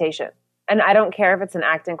with meditation, and I don't care if it's an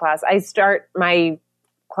acting class. I start my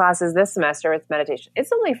classes this semester with meditation.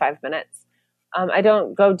 It's only 5 minutes. I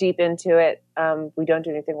don't go deep into it. We don't do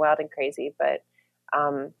anything wild and crazy, but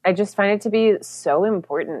I just find it to be so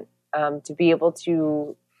important to be able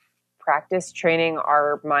to practice training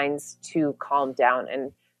our minds to calm down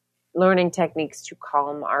and learning techniques to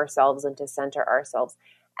calm ourselves and to center ourselves.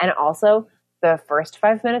 And also, the first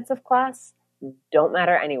 5 minutes of class don't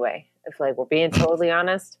matter anyway. If like we're being totally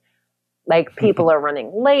honest, like people are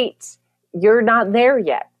running late. You're not there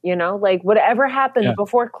yet, like whatever happened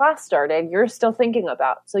before class started, you're still thinking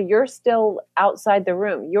about. So you're still outside the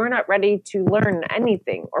room. You're not ready to learn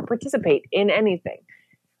anything or participate in anything,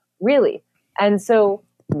 really. And so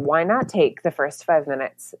why not take the first 5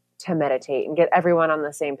 minutes to meditate and get everyone on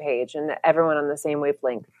the same page and everyone on the same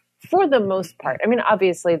wavelength for the most part? I mean,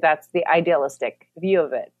 obviously that's the idealistic view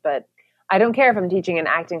of it, but I don't care if I'm teaching an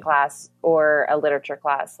acting class or a literature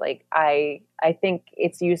class. Like I think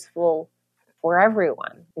it's useful for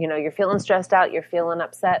everyone. You're feeling stressed out, you're feeling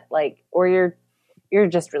upset, or you're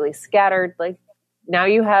just really scattered. Like now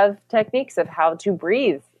you have techniques of how to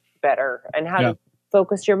breathe better and how to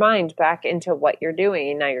focus your mind back into what you're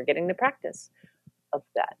doing. And now you're getting the practice of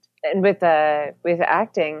that. And with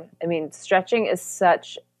acting, I mean, stretching is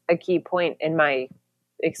such a key point in my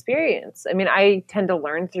experience. I mean, I tend to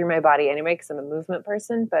learn through my body anyway because I'm a movement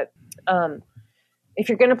person, but if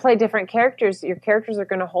you're going to play different characters, your characters are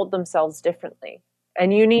going to hold themselves differently.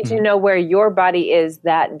 And you need to know where your body is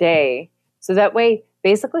that day. So that way,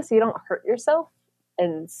 basically, so you don't hurt yourself.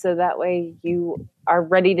 And so that way you are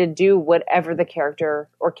ready to do whatever the character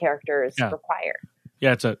or characters require.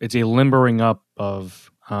 Yeah, it's a limbering up of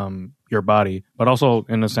your body, but also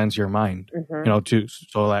in a sense your mind.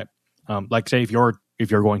 So that like say if you're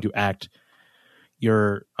going to act,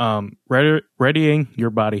 you're readying your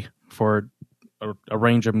body for a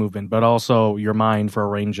range of movement, but also your mind for a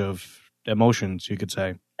range of emotions, you could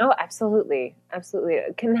say. Oh, absolutely. Absolutely.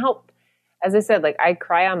 It can help. As I said, like I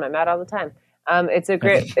cry on my mat all the time. It's a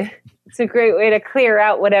great way to clear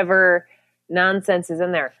out whatever nonsense is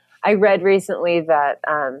in there. I read recently that,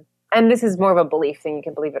 and this is more of a belief thing, you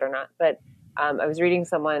can believe it or not, but I was reading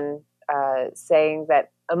someone saying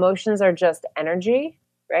that emotions are just energy,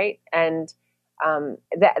 right? And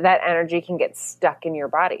that energy can get stuck in your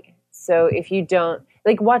body. So if you don't,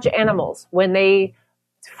 like, watch animals when they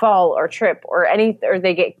fall or trip or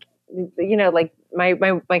they get, like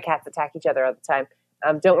my cats attack each other all the time.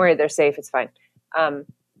 Don't worry, they're safe. It's fine.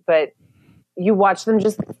 But you watch them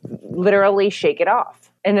just literally shake it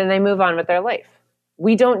off and then they move on with their life.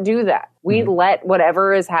 We don't do that. We let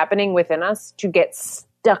whatever is happening within us to get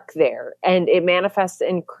stuck there, and it manifests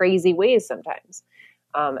in crazy ways sometimes.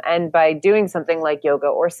 And by doing something like yoga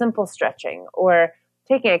or simple stretching or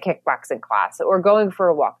taking a kickboxing class or going for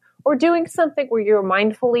a walk or doing something where you're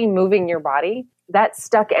mindfully moving your body, that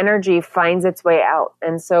stuck energy finds its way out.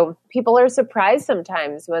 And so people are surprised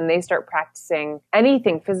sometimes when they start practicing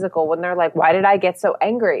anything physical, when they're like, why did I get so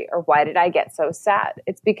angry? Or why did I get so sad?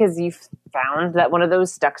 It's because you've found that one of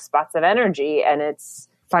those stuck spots of energy and it's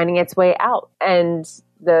finding its way out. And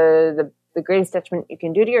the greatest detriment you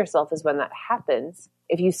can do to yourself is when that happens,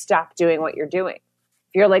 if you stop doing what you're doing.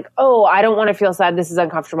 If you're like, oh, I don't want to feel sad, this is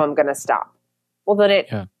uncomfortable, I'm going to stop. Well,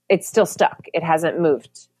 then it's still stuck. It hasn't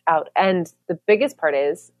moved out. And the biggest part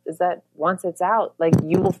is that once it's out, like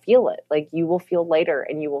you will feel it, like you will feel lighter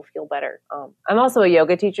and you will feel better. I'm also a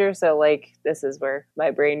yoga teacher. So like, this is where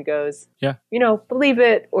my brain goes, believe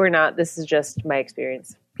it or not, this is just my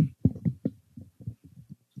experience.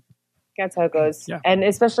 That's how it goes. Yeah. And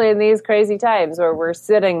especially in these crazy times where we're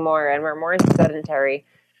sitting more and we're more sedentary,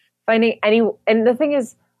 and the thing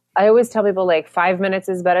is, I always tell people like 5 minutes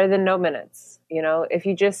is better than no minutes. If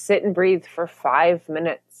you just sit and breathe for 5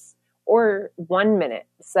 minutes or 1 minute,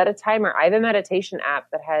 set a timer. I have a meditation app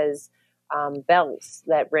that has bells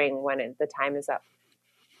that ring when the time is up.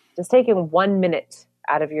 Just taking 1 minute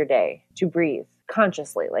out of your day to breathe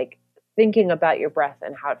consciously, like thinking about your breath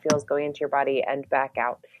and how it feels going into your body and back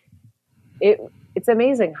out. It's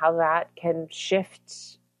amazing how that can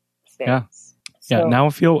shift things. Yeah. So,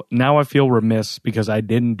 now I feel remiss because I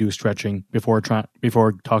didn't do stretching before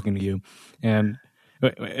talking to you, and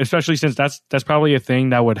especially since that's probably a thing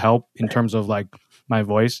that would help in terms of like my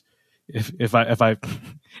voice if it's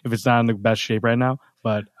not in the best shape right now.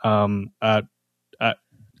 But I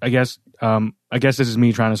guess this is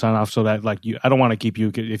me trying to sign off so that like I don't want to keep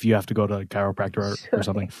you if you have to go to a chiropractor or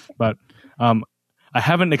something. But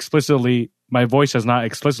my voice has not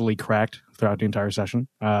explicitly cracked throughout the entire session.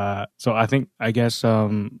 So I guess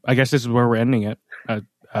this is where we're ending it.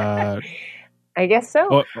 I guess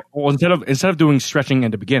so. Well, instead of doing stretching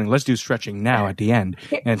at the beginning, let's do stretching now at the end.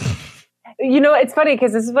 And it's funny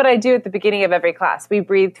because this is what I do at the beginning of every class. We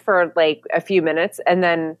breathe for like a few minutes and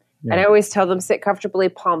then, and I always tell them sit comfortably,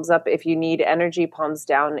 palms up if you need energy, palms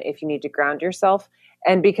down if you need to ground yourself.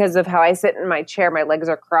 And because of how I sit in my chair, my legs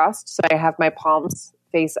are crossed. So I have my palms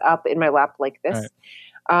face up in my lap like this.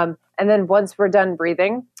 Right. And then once we're done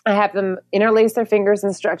breathing, I have them interlace their fingers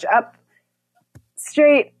and stretch up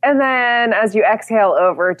straight. And then as you exhale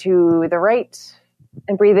over to the right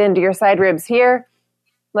and breathe into your side ribs here,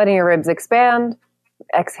 letting your ribs expand.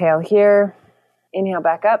 Exhale here. Inhale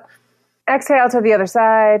back up. Exhale to the other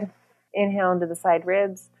side. Inhale into the side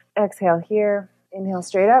ribs. Exhale here. Inhale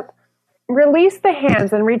straight up. Release the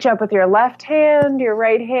hands and reach up with your left hand, your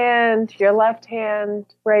right hand, your left hand,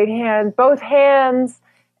 right hand, both hands,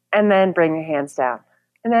 and then bring your hands down.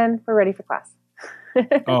 And then we're ready for class.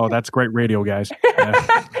 Oh, that's great radio, guys.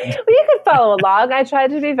 Well, you can follow along. I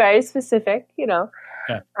tried to be very specific,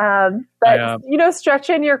 Yeah. But stretch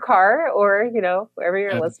in your car or, wherever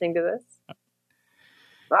you're listening to this.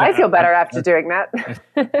 Well, I feel better after doing that.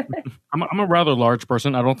 I'm a rather large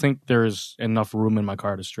person. I don't think there's enough room in my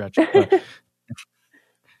car to stretch. But,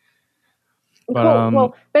 cool.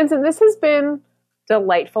 Well, Benson, this has been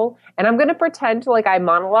delightful. And I'm going to pretend like I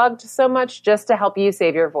monologued so much just to help you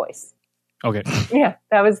save your voice. Okay. Yeah,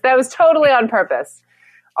 that was totally on purpose.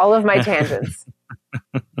 All of my tangents.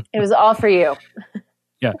 It was all for you.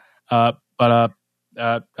 Yeah. But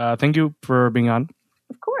thank you for being on.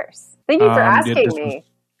 Of course. Thank you for asking me.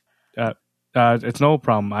 It's no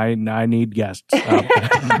problem. I need guests.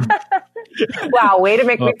 Wow, way to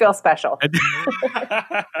make me feel special.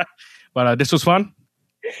 But this was fun.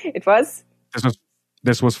 It was?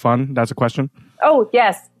 This was fun. That's a question. Oh,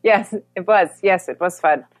 yes, it was. Yes, it was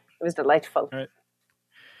fun. It was delightful. All right.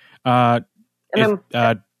 And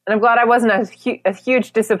I'm glad I wasn't a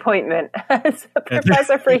huge disappointment as a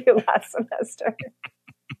professor for you last semester.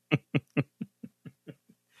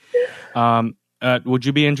 Would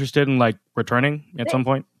you be interested in like returning at some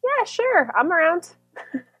point? Yeah, sure. I'm around.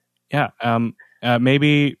 Yeah.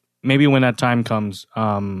 Maybe when that time comes,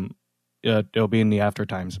 it'll be in the after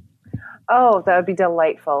times. Oh, that would be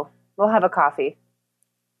delightful. We'll have a coffee.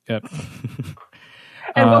 Yep.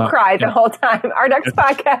 And we'll cry the whole time. Our next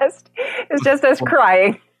podcast is just us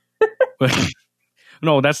crying.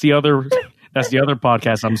 No, that's the other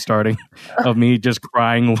podcast I'm starting of me just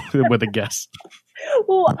crying with a guest.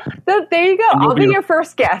 Well, there you go. I'll be your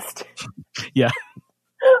first guest. Yeah.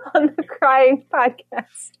 On the crying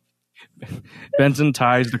podcast. Benson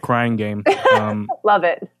ties the crying game. Love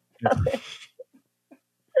it. Love it.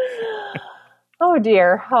 Oh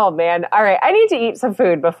dear. Oh man. All right. I need to eat some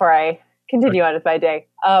food before I continue on with my day.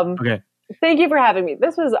 Okay. Thank you for having me.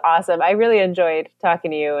 This was awesome. I really enjoyed talking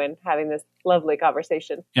to you and having this lovely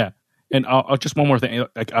conversation. Yeah. And I'll just one more thing.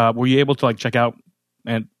 Like, were you able to like check out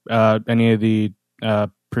any of the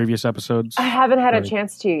previous episodes? I haven't had a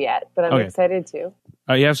chance to yet, but I'm excited to.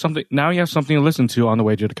 You have something to listen to on the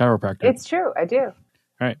way to the chiropractor. It's true. I do.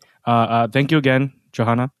 All right. Thank you again,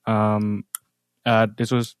 Johanna.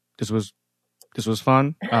 This was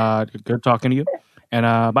fun. Good talking to you.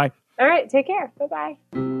 And bye. All right. Take care.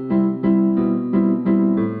 Bye-bye.